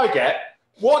what do I get?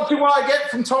 What do I get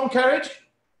from Tom Kerridge?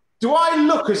 Do I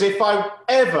look as if I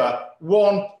ever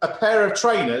worn a pair of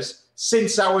trainers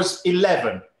since I was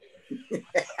 11?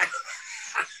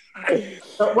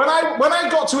 But when I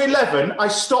got to 11, I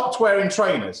stopped wearing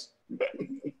trainers.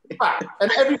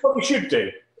 And everybody should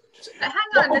do. Hang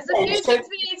on, there's a few things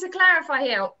we need to clarify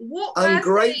here. What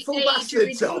Ungrateful birthday age are we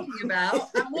bastard, Tom. talking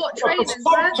about? And what trainers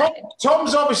were they?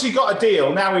 Tom's obviously got a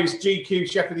deal. Now he's GQ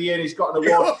Chef of the Year and he's got an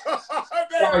award.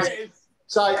 There it is.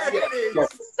 So, There it is.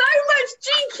 So much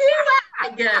GQ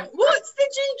ag. What's the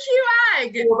GQ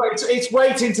ag? It's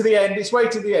waiting to the end. It's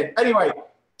waiting to the end. Anyway,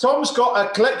 Tom's got a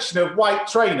collection of white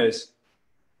trainers,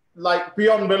 like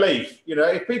beyond belief. You know,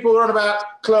 if people are on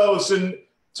about clothes, and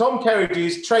Tom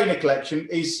Kerridge's trainer collection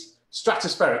is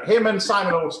stratospheric. Him and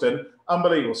Simon Alston,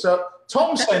 unbelievable. So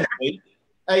Tom sent me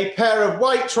a pair of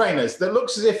white trainers that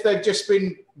looks as if they've just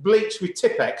been bleached with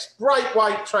Tipex. Bright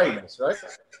white trainers, right?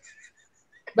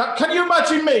 Now, can you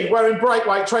imagine me wearing bright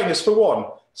white trainers for one?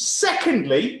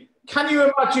 Secondly, can you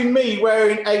imagine me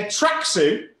wearing a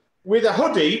tracksuit with a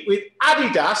hoodie with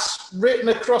Adidas written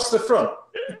across the front,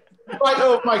 right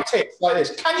over my tits like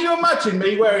this? Can you imagine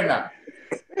me wearing that?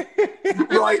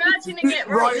 Right, imagining it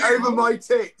right over my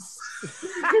tits.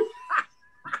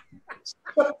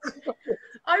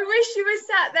 I wish you were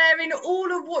sat there in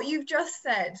all of what you've just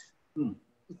said.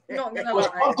 Not gonna I was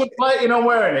lie. contemplating on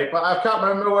wearing it, but I can't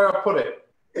remember where I put it.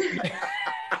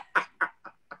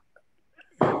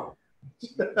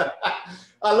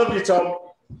 I love you, Tom.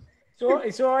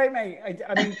 It's all right, mate.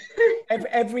 I mean,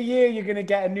 every year you're going to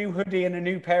get a new hoodie and a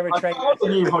new pair of trainers. A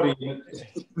new hoodie.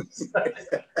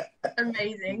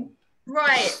 Amazing.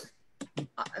 Right.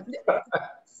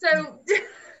 So,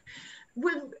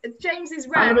 with James's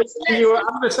rant, I'm going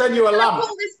to send you a lamp.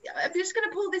 I'm just going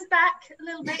to pull this back a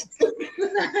little bit. So,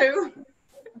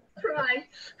 try.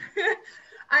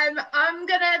 I'm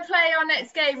going to play our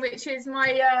next game, which is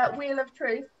my Wheel of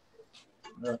Truth.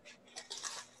 Yeah.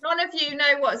 None of you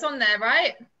know what's on there,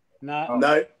 right? No.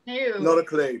 No, No. not a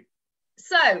clue.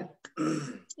 So,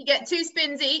 you get 2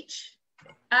 spins each,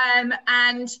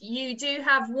 and you do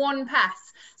have 1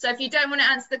 pass. So if you don't want to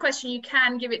answer the question, you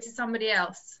can give it to somebody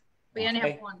else. We only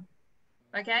have 1.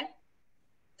 Okay?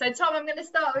 So, Tom, I'm going to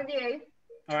start with you.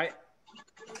 All right.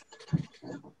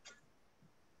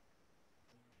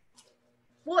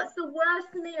 What's the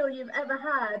worst meal you've ever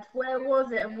had? Where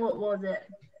was it and what was it?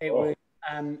 It was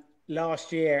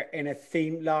last year in a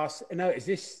theme.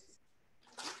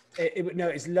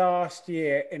 It's last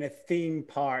year in a theme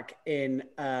park in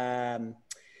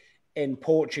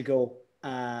Portugal,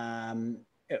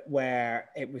 where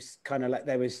it was kind of like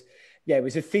it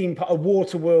was a theme park, a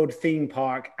water world theme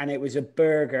park, and it was a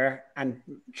burger and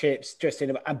chips just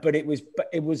in but it was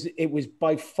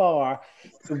by far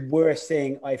the worst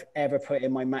thing I've ever put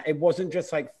in my mouth. It wasn't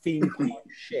just like theme park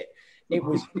shit. It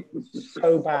was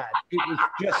so bad. It was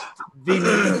just the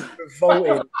most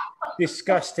revolting,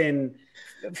 disgusting.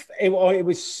 It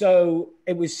was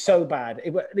so bad.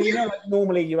 Like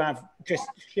normally you have just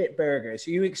shit burgers.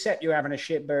 You accept you're having a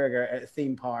shit burger at a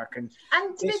theme park, and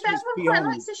to be fair, everyone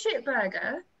quite likes a shit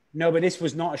burger. No, but this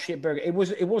was not a shit burger. It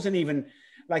wasn't even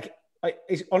like.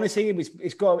 It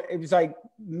was like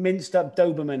minced up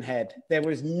Doberman head. There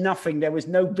was nothing. There was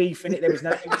no beef in it. There was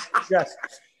nothing.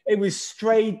 It was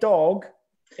stray dog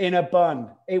in a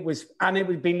bun. It was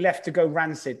been left to go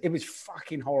rancid. It was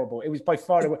fucking horrible. It was by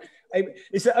far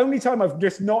it's the only time I've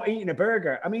just not eaten a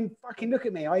burger. I mean, fucking look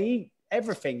at me. I eat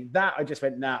everything. That I just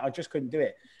went, nah, I just couldn't do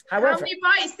it. However, how many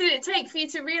bites did it take for you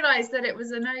to realise that it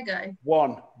was a no-go?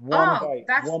 One bite.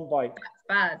 One bite. That's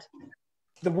bad.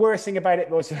 The worst thing about it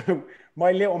was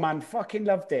my little man fucking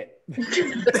loved it.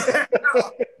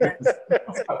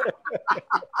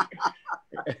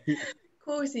 Of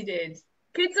course he did.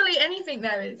 Kids will eat anything though,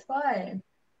 it's fine.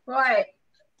 Right,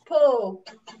 Paul.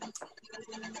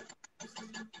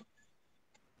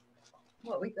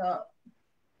 What we got?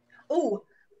 Oh,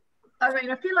 I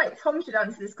mean, I feel like Tom should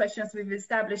answer this question as we've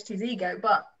established his ego,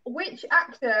 but which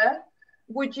actor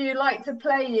would you like to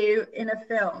play you in a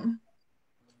film?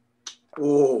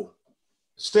 Oh,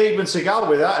 Steven Seagal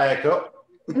with that haircut.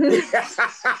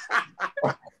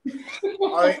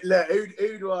 Look,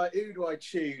 who do I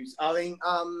choose? I think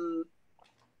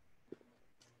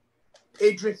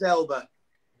Idris Elba.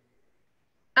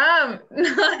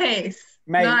 Nice.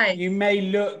 Mate, nice. You may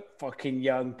look fucking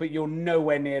young, but you're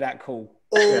nowhere near that cool.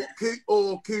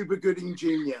 Or Cuba Gooding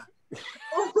Jr.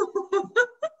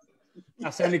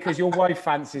 That's only because your wife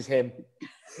fancies him.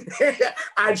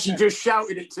 And she just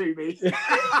shouted it to me.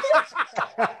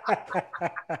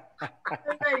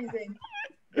 Amazing.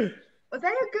 Well, they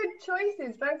are good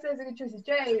choices. Both of those are good choices.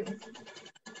 James.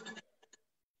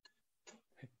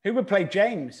 Who would play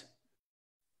James?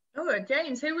 Oh,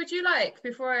 James, who would you like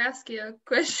before I ask you a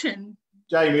question?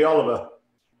 Jamie Oliver.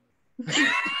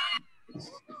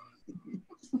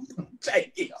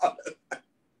 Jamie Oliver.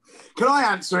 Can I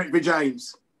answer it for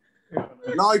James?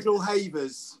 Nigel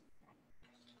Havers.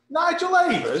 Nigel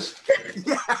Havers?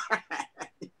 Yeah.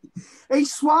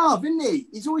 He's suave, isn't he?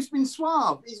 He's always been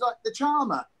suave. He's like the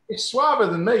charmer. He's suaver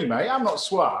than me, mate. I'm not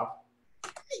suave.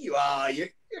 You are. You're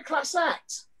a class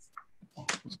act.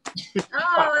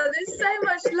 Oh, there's so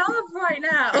much love right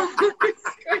now.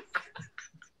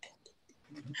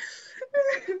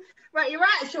 Right, your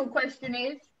actual question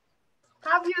is,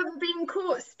 have you ever been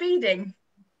caught speeding?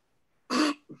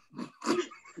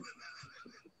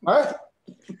 Huh?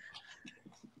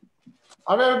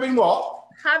 I've ever been what?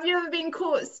 Have you ever been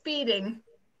caught speeding?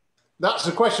 That's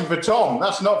a question for Tom.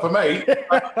 That's not for me.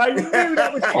 I knew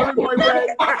that was coming my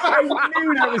way. I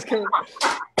knew that was coming.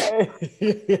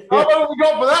 How long have we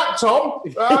got for that, Tom?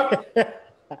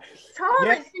 Tom,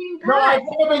 Yeah. it's been No, I've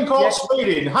packed. never been caught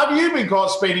speeding. Have you been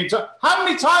caught speeding, Tom? How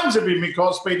many times have you been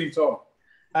caught speeding, Tom?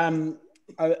 An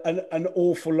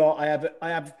awful lot.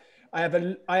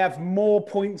 I have more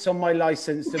points on my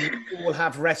license than we all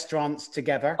have restaurants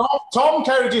together. Tom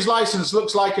Kerridge's license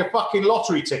looks like a fucking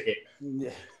lottery ticket.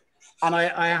 And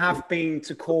I have been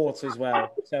to court as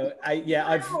well. So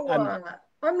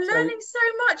I'm learning so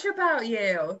much about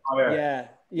you. Oh, yeah.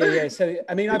 So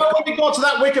I mean, when you go to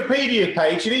that Wikipedia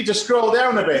page, you need to scroll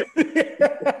down a bit.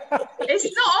 It's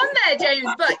not on there,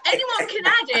 James, but anyone can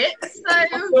add it.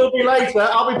 So It'll be later.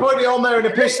 I'll be putting it on there in a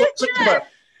pistol.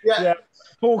 Yeah.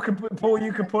 Paul,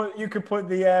 you could put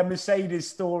the Mercedes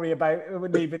story about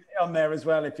leave it on there as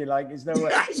well if you like. There's no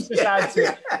way. Just add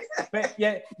to it. But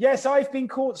yes, I've been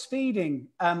caught speeding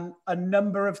a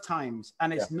number of times,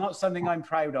 and it's not something I'm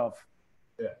proud of.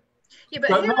 Yeah,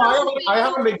 but No, I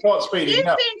haven't been caught speeding. You've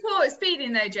No. been caught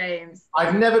speeding though, James.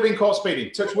 I've never been caught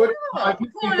speeding. Touch wood. I've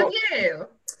never been All caught- of you.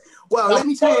 Well, let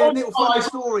me tell you a little funny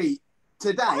story.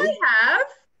 Today, I have.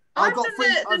 I've got done three-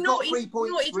 the I've got naughty, 3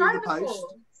 points naughty through the driver post.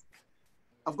 course.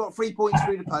 I've got 3 points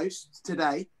through the post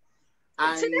today.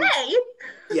 And Today?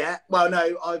 yeah, well,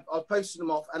 no, I've posted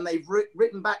them off, and they've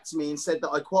written back to me and said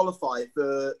that I qualify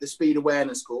for the speed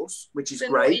awareness course, which is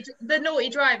great. The naughty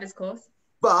drivers course.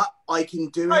 But I can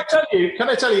do Can I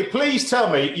it. tell you, please tell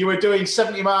me you were doing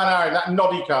 70 mile an hour in that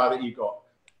noddy car that you got?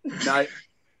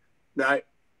 No.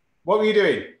 What were you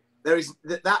doing? There is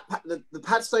the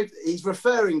Padstow. He's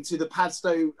referring to the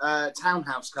Padstow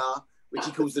townhouse car, which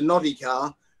he calls the noddy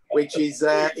car, which is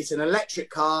it's an electric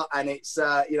car, and it's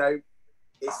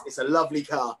it's a lovely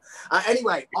car.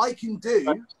 Anyway, I can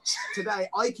do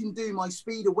my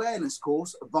speed awareness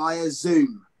course via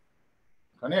Zoom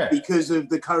because of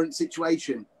the current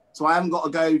situation. So I haven't got to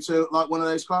go to like one of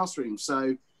those classrooms.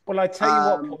 So well, I tell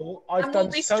you what, Paul, I've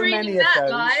done so many of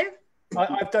those. Live.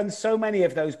 I've done so many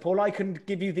of those, Paul. I can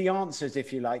give you the answers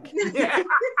if you like. yeah.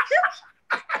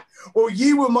 Well,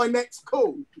 you were my next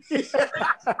call. See,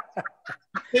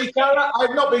 Cara,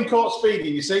 I've not been caught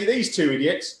speeding, you see. These two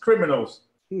idiots, criminals.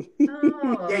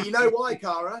 Oh. Yeah, you know why,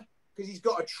 Cara? Because he's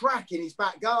got a track in his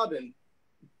back garden.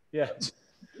 Yeah.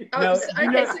 Oh, No, so he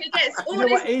gets all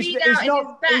his speed out in his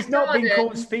back he's not been garden.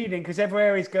 caught speeding because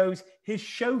everywhere he goes, his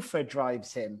chauffeur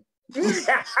drives him.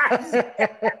 Yeah.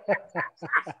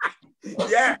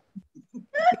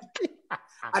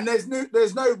 And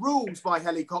there's no rules by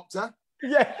helicopter.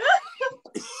 Yeah.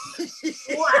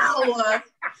 Wow.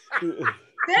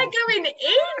 They're going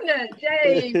in,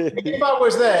 Dave. If I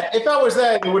was there,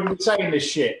 they wouldn't be saying this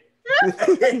shit.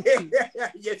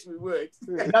 Yes, we would.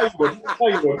 No, you wouldn't. No,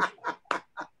 you wouldn't.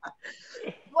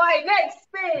 Right, next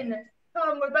spin.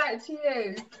 Tom, we're back to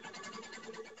you.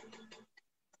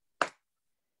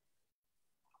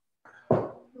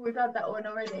 We've had that one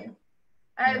already.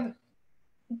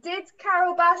 Did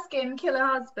Carol Baskin kill her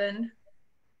husband?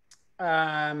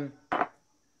 Oh,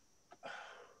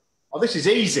 this is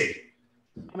easy.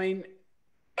 I mean,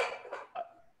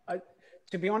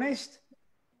 to be honest,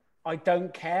 I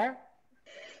don't care.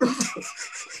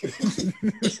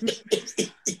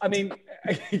 I mean,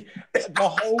 the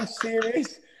whole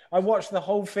series, I watched the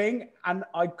whole thing and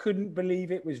I couldn't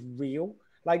believe it was real.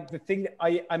 Like the thing,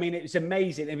 I mean, it was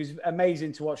amazing. It was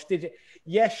amazing to watch. Did it?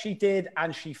 Yes, she did.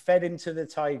 And she fed into the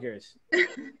tigers.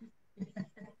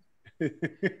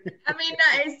 I mean,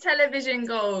 that is television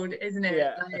gold, isn't it?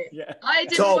 Yeah, like, yeah. I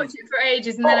didn't watch it for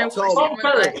ages, and then I watched it and was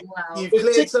like, wow. You've There's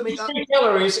cleared something 63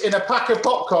 calories in a pack of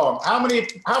popcorn. How many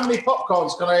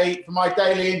popcorns can I eat for my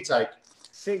daily intake?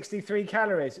 63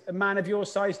 calories. A man of your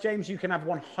size, James, you can have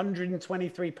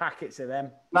 123 packets of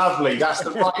them. Lovely. That's the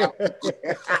right.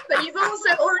 But you've also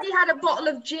already had a bottle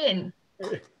of gin.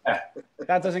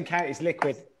 That doesn't count. It's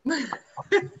liquid. Right,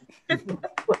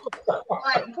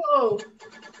 Paul.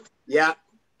 Yeah,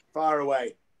 far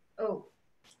away. Oh,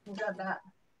 we've got that.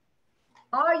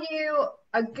 Are you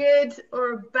a good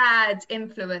or a bad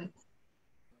influence?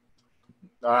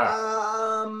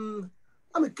 I'm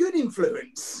a good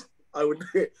influence. I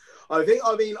think.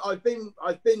 I mean, I've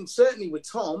been certainly with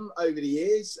Tom over the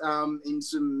years.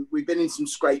 We've been in some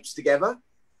scrapes together,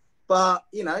 but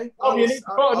you know. Oh, you need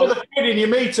to put another food in your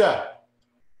meter.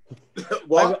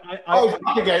 What?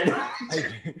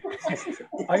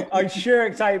 I'm sure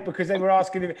excited because they were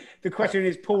asking him, the question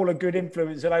is, Paul a good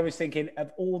influence? And I was thinking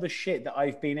of all the shit that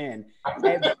I've been in.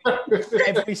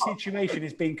 Every situation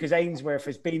has been because Ainsworth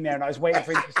has been there, and I was waiting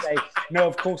for him to say, no,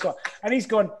 of course not. And he's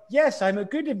gone, yes, I'm a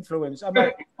good influence. I'm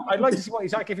like, I'd like to see what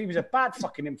he's like if he was a bad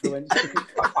fucking influence.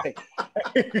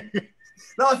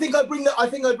 No, I think I bring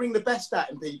the best out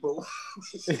in people.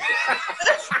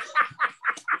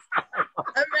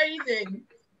 Amazing.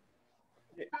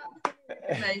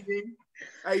 Amazing.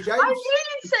 Hey, James. I knew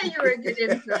you'd say you were a good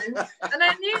influence, and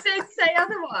I knew they'd say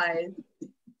otherwise.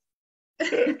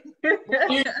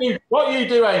 What you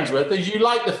do, Ainsworth, is you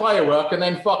light the firework and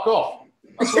then fuck off.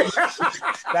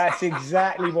 That's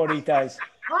exactly what he does.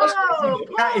 Oh,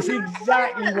 That is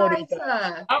exactly what he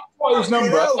does. That's what his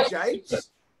number. Well,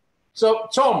 James. So,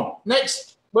 Tom,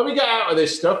 next, when we get out of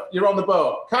this stuff, you're on the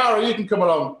boat. Cara, you can come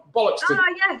along. Bollocks to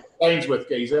yes. Ainsworth,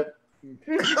 geezer.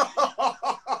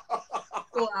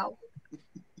 Wow.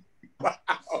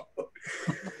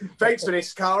 Thanks for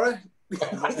this, Cara. You're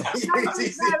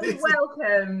very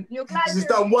welcome. You're glad This has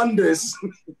done wonders.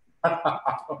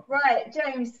 Right,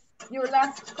 James, your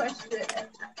last question.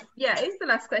 Yeah, it's the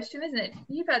last question, isn't it?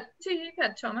 You've had two. You've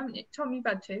had Tom, haven't you? Tom, you've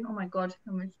had two. Oh my God,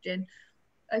 how much gin?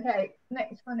 Okay,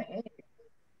 next one is.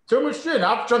 Too much gin?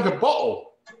 I've drunk a bottle.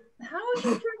 How do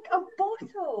you drink a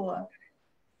bottle?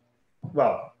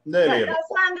 Well, nearly. Right, that's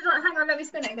landed on. Hang on, let me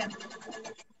spin it again.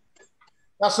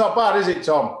 That's not bad, is it,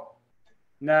 Tom?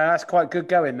 No, that's quite good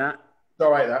going, that. It's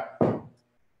all right, that.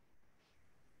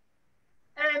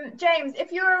 James,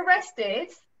 if you were arrested,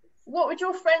 what would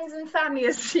your friends and family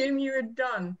assume you had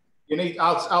done?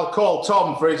 I'll call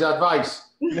Tom for his advice.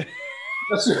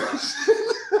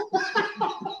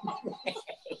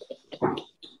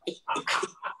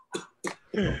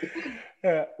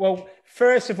 Well,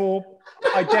 first of all,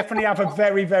 I definitely have a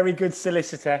very, very good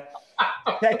solicitor.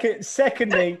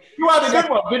 Secondly, you had a good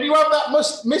one. Did you have that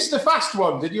Mr. Fast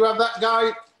one? Did you have that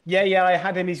guy? Yeah, I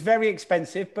had him. He's very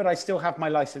expensive, but I still have my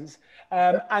license.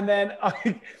 And then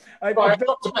I've got a bit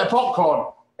of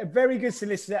popcorn. A very good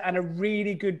solicitor and a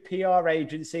really good PR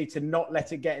agency to not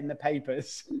let it get in the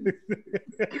papers.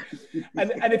 and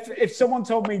if someone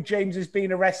told me James has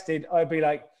been arrested, I'd be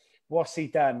like, what's he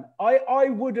done? I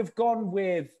would have gone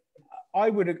with, I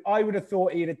would have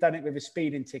thought he'd have done it with a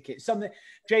speeding ticket. Something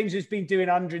James has been doing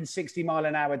 160 mile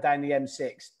an hour down the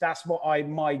M6. That's what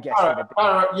my guess would have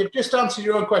been. You've just answered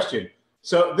your own question.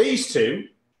 So these two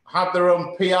have their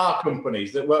own PR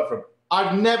companies that work for them.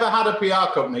 I've never had a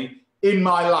PR company in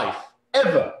my life,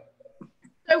 ever.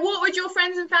 So what would your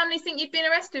friends and family think you'd been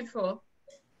arrested for?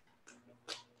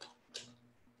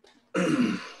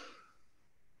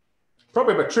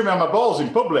 Probably about trimming my balls in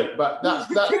public, but that's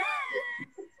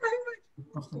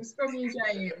It's from you,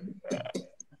 James.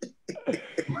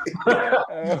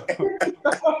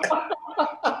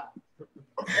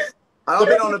 I've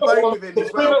been on a boat with him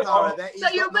as well, Cara. So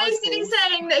you're basically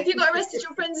saying that if you got arrested,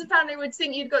 your friends and family would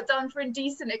think you'd got done for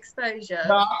indecent exposure?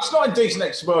 No, it's not indecent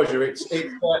exposure. It's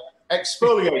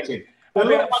exfoliating. I've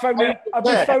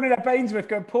been phoning up Ainsworth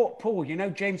going, Paul, you know,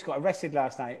 James got arrested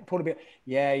last night. Paul will be,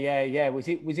 yeah. Was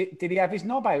it? Did he have his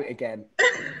knob out again?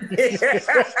 And then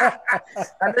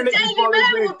Daily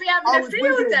Mail would be having a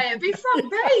field day. It'd be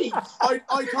front page.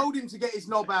 I told him to get his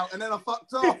knob out, and then I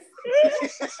fucked off.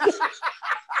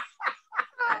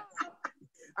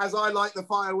 As I like the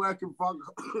firework and fuck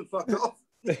off.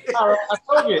 Cara, I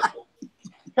told you.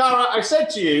 Cara, I said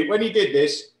to you when you did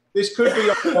this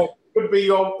could be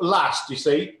your last, you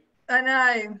see. I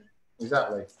know.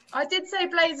 Exactly. I did say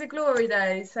Blaze of Glory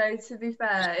though, so to be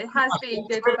fair, it has been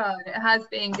good fun. It has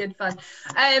been good fun.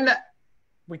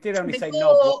 We did only say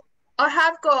no. I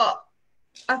have got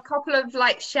a couple of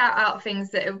like shout out things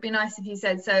that it would be nice if you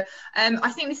said. So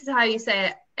I think this is how you say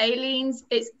it.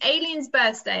 It's Aileen's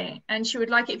birthday, and she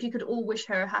would like it if you could all wish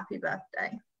her a happy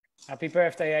birthday. Happy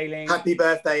birthday, Aileen. Happy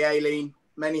birthday, Aileen.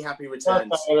 Many happy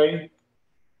returns. Aileen.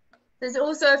 There's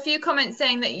also a few comments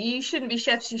saying that you shouldn't be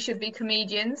chefs, you should be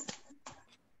comedians.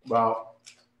 Well,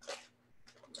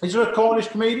 is there a Cornish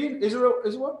comedian? Is there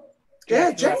one?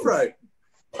 Yeah, Jeffro.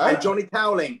 And Johnny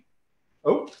Cowling.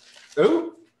 Oh.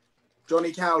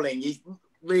 Johnny Cowling. He's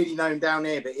really known down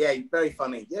here, but yeah, very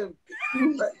funny. Yeah,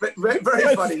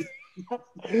 very funny.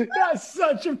 That's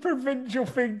such a provincial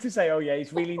thing to say. Oh yeah,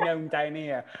 he's really known down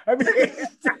here. I mean,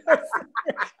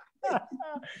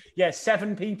 yeah,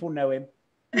 7 people know him.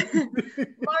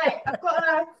 Right, I've got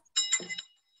a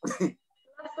last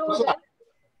order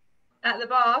at the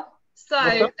bar.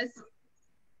 So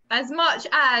as much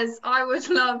as I would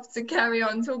love to carry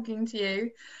on talking to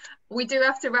you, we do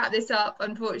have to wrap this up,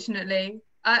 unfortunately.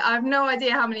 I have no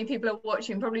idea how many people are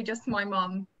watching, probably just my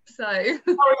mum. So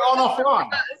offline.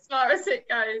 as far as it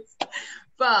goes.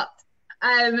 But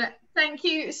thank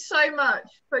you so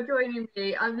much for joining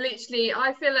me. I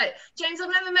feel like, James, I've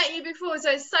never met you before,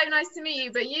 so it's so nice to meet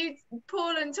you. But you,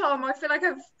 Paul and Tom, I feel like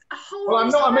I've a whole... Well, I'm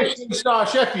not a Michelin star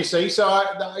chef, you see, so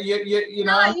you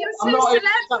know... No, you're too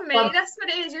celeb for me. That's what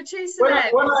it is. You're too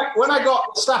celeb. When I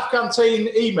got the Staff Canteen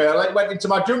email, it went into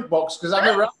my junk box because I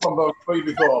never had one for you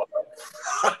before.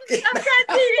 Staff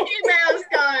Canteen emails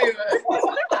go.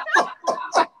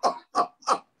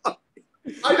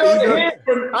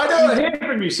 I don't hear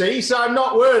from you, see, so I'm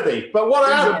not worthy. But what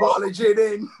I have got, bottle of gin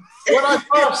in. what I've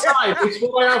got aside is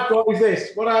what I have got is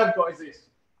this. What I have got is this.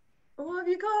 What have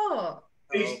you got?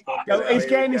 He's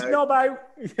getting his knob out.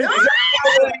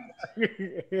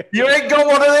 You ain't got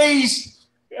one of these.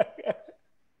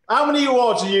 How many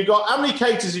awards have you got? How many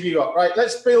caters have you got? Right,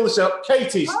 let's build this up.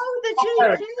 Katie's. Oh, the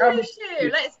GQ issue.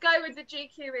 Let's go with the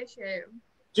GQ issue.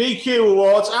 GQ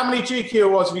awards. How many GQ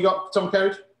awards have you got, Tom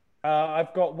Kerridge?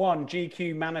 I've got one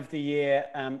GQ Man of the Year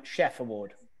Chef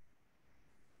Award,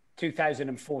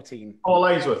 2014. Paul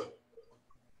Ainsworth.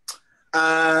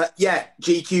 Yeah,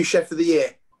 GQ Chef of the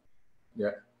Year.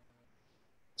 Yeah.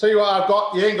 Tell you what I've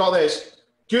got. You ain't got this.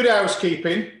 Good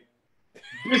housekeeping.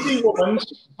 Busy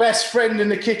woman's best friend in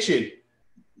the kitchen.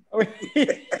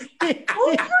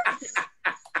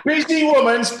 Busy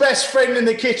woman's best friend in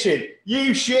the kitchen.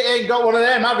 You shit ain't got one of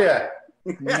them, have you?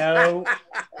 No,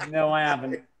 I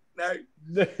haven't. No,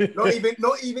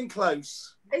 not even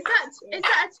close. Is that a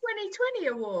 2020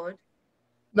 award?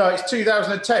 No, it's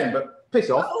 2010. But piss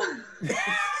off. Oh.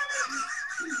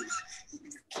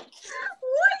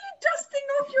 What are you dusting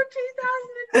off your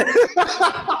 2020?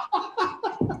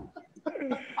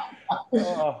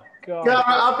 Oh God! Yeah,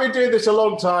 I've been doing this a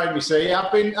long time. You see,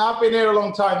 I've been here a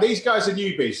long time. These guys are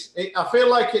newbies. I feel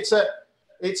like it's a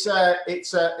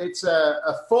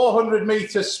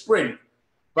 400-meter sprint.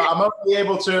 But I'm only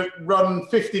able to run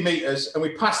 50 meters, and we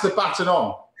pass the baton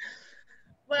on.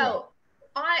 Well,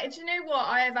 do you know what?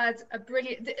 I have had a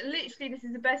brilliant. Literally, this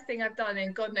is the best thing I've done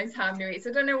in God knows how many weeks.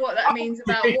 I don't know what that means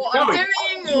about what I'm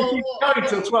doing or what. Going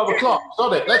till 12 o'clock.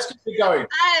 On it. Let's keep it going.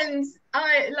 And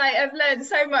I've learned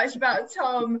so much about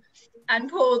Tom and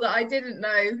Paul that I didn't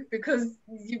know because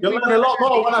you'll learn a lot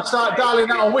more when I start dialing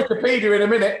that on Wikipedia in a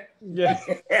minute. Yeah.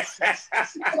 So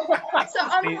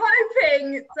I'm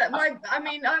hoping that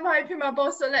I'm hoping my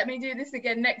boss will let me do this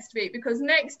again next week, because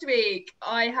next week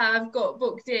I have got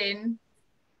booked in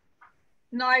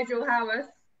Nigel Howarth,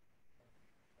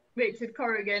 Richard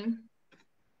Corrigan,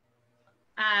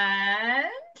 and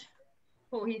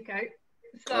Paul Heathcote.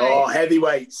 So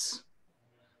heavyweights.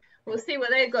 we'll see what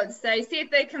they've got to say. See if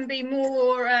they can be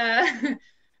more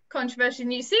controversial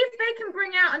news. See if they can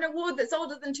bring out an award that's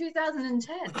older than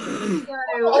 2010. So,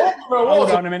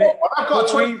 hold on a minute. I've got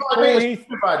 25 years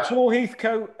badge. Paul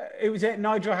Heathcote, it was it,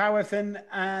 Nigel Howarth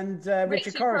and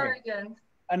Richard Corrigan.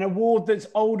 An award that's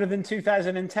older than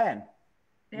 2010.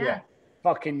 Yeah.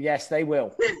 Fucking yes, they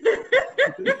will.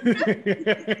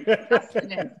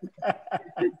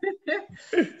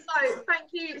 So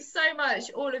thank you so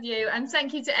much, all of you, and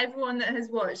thank you to everyone that has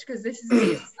watched, because this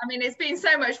is, I mean, it's been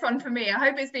so much fun for me. I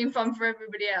hope it's been fun for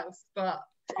everybody else. But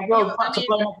I go back to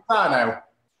play my guitar now.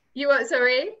 You what?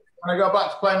 Sorry. Can I go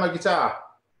back to playing my guitar?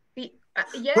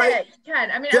 Yeah, Wait, you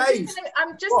can. I mean, James,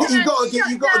 I'm just you've got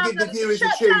to give the viewers a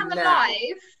tune now.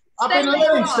 Live. I've been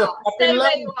learning stuff. Stay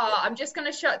where you are. I'm just going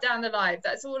to shut down the live.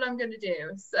 That's all I'm going to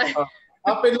do. So.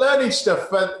 I've been learning stuff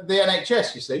for the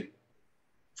NHS, you see.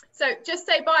 So just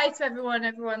say bye to everyone.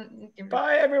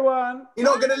 Bye, everyone. You're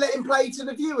not going to let him play to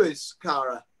the viewers,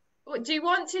 Cara? What, do you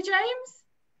want to, James?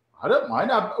 I don't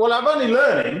mind. I'm only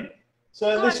learning.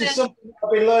 So this is something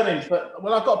I've been learning. But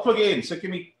I've got to plug it in. So give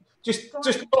me just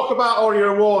talk about all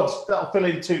your awards. That'll fill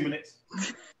in 2 minutes.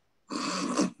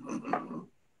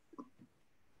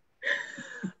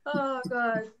 Oh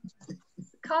God,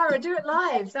 Cara, do it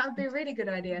live. That would be a really good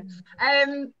idea. I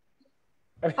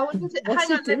wanted to hang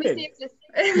on. Let me see if this.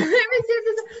 Let me see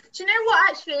if this. Do you know what?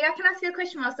 Actually, I can ask you a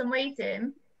question whilst I'm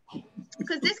waiting,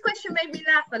 because this question made me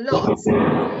laugh a lot.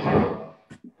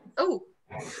 Oh,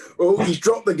 he's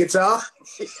dropped the guitar.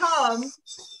 Tom,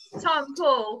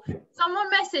 Paul. Someone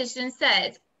messaged and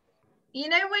said, you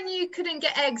know, when you couldn't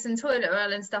get eggs and toilet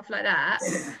roll and stuff like that.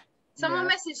 Someone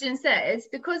messaged and says,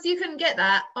 because you couldn't get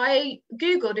that, I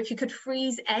Googled if you could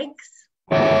freeze eggs.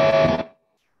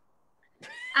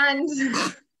 And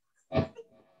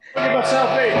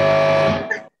myself in.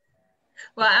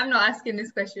 Well, I'm not asking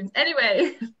this question.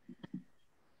 Anyway,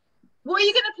 what are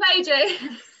you going to play, Jay?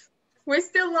 We're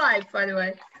still live, by the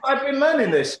way. I've been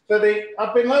learning this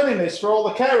for all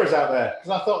the carers out there, because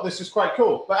I thought this was quite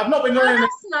cool. But I've not been learning.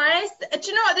 That's nice. Do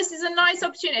you know what? This is a nice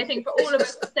opportunity, I think, for all of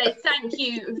us to say thank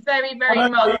you very, very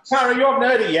much. Cara, you haven't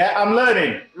heard it yet. I'm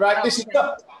learning. Right? Okay. This is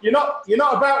you're not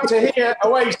about to hear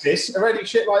Oasis or any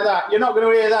shit like that. You're not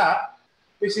going to hear that.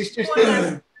 This is just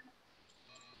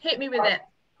hit me with it.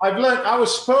 I've learned. I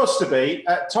was supposed to be.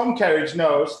 Tom Kerridge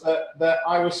knows that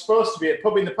I was supposed to be at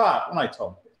Pub in the Park, wasn't I,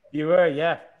 Tom? You were,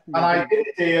 yeah. And I did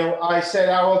a deal. I said,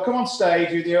 I will come on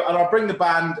stage with you and I'll bring the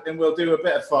band and we'll do a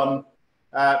bit of fun,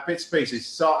 bits and pieces.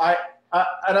 So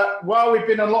while we've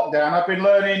been on lockdown, I've been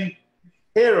learning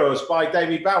Heroes by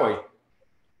David Bowie.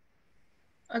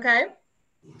 Okay.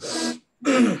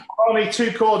 Only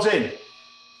 2 chords in.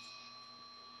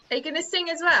 Are you going to sing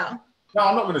as well? No,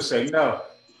 I'm not going to sing, no.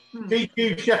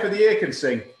 DQ Chef of the Year can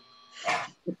sing.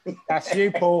 That's you,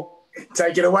 Paul.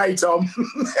 Take it away, Tom.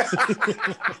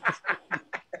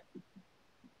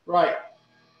 Right.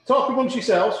 Talk amongst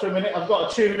yourselves for a minute. I've got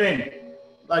to tune in.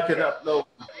 Like a little...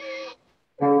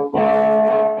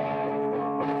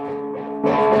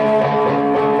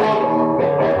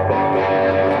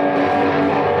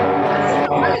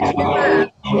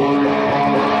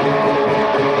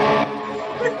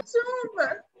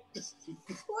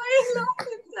 Why are you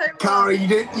laughing so much? Cara, you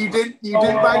didn't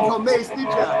bank on this, did you?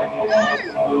 No.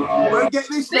 You won't get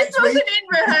this next week. This wasn't in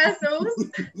rehearsals.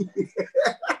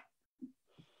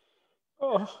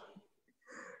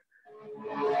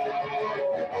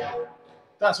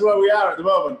 That's where we are at the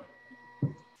moment.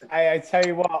 Hey, I tell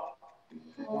you what.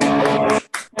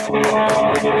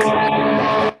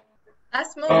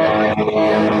 That's more than I can do.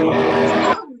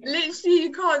 Literally,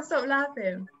 you can't stop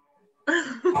laughing.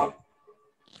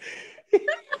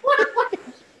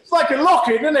 It's like a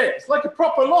lock-in, isn't it? It's like a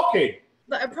proper lock-in.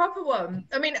 Like a proper one.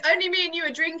 I mean, only me and you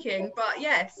are drinking, but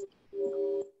yes.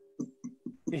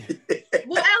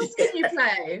 What else can you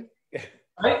play?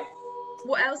 Right?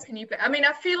 What else can you play? I mean,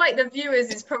 I feel like the viewers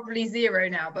is probably 0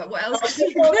 now, but what else can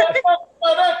you play?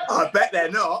 I bet they're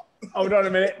not. Hold on a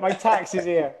minute. My tax is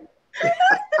here.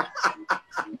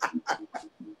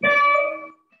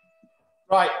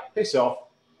 Right, piss off.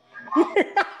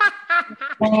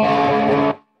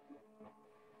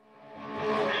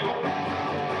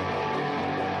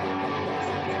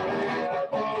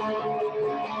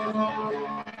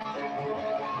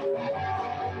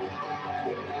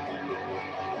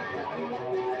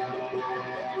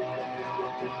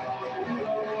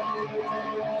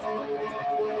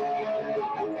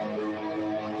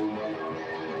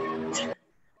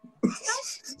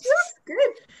 That's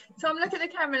good. Tom, look at the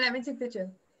camera. Let me take a picture.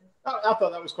 I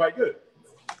thought that was quite good.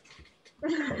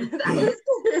 That was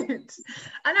good.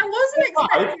 And I wasn't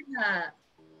expecting that.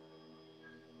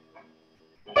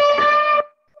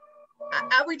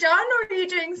 Are we done, or are you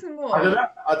doing some more? I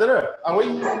don't know. Are we?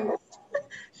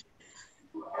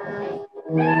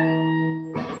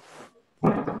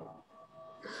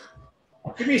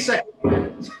 Give me a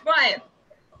second. Right.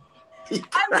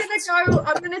 I'm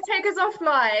gonna take us off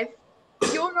live.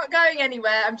 You're not going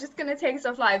anywhere. I'm just gonna take us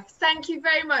off live. Thank you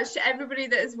very much to everybody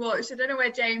that has watched. I don't know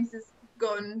where James has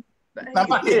gone, but I'm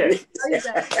back here. So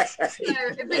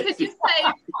if we could just say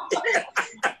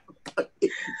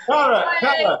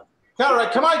Cara,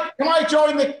 can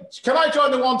I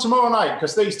join the one tomorrow night?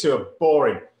 Because these two are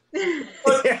boring.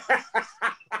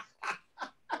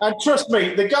 And trust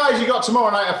me, the guys you got tomorrow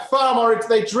night are far more.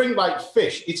 They drink like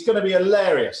fish. It's going to be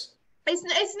hilarious. It's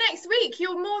next week.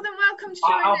 You're more than welcome to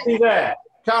join. I'll be there,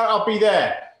 Cara. I'll be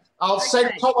there. I'll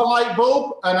send Tom a light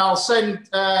bulb, and I'll send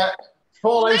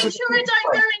Paul. Make sure I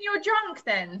don't go in your junk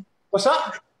then. What's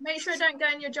that? Make sure I don't go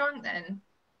in your junk then.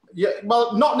 Yeah,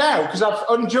 well, not now because I've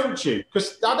unjunked you.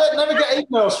 Because I never get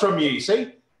emails from you.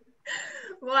 See?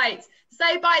 Right.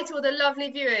 Say bye to all the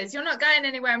lovely viewers. You're not going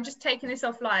anywhere. I'm just taking this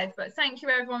off live. But thank you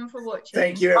everyone for watching.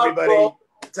 Thank you, everybody.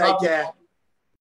 Take care.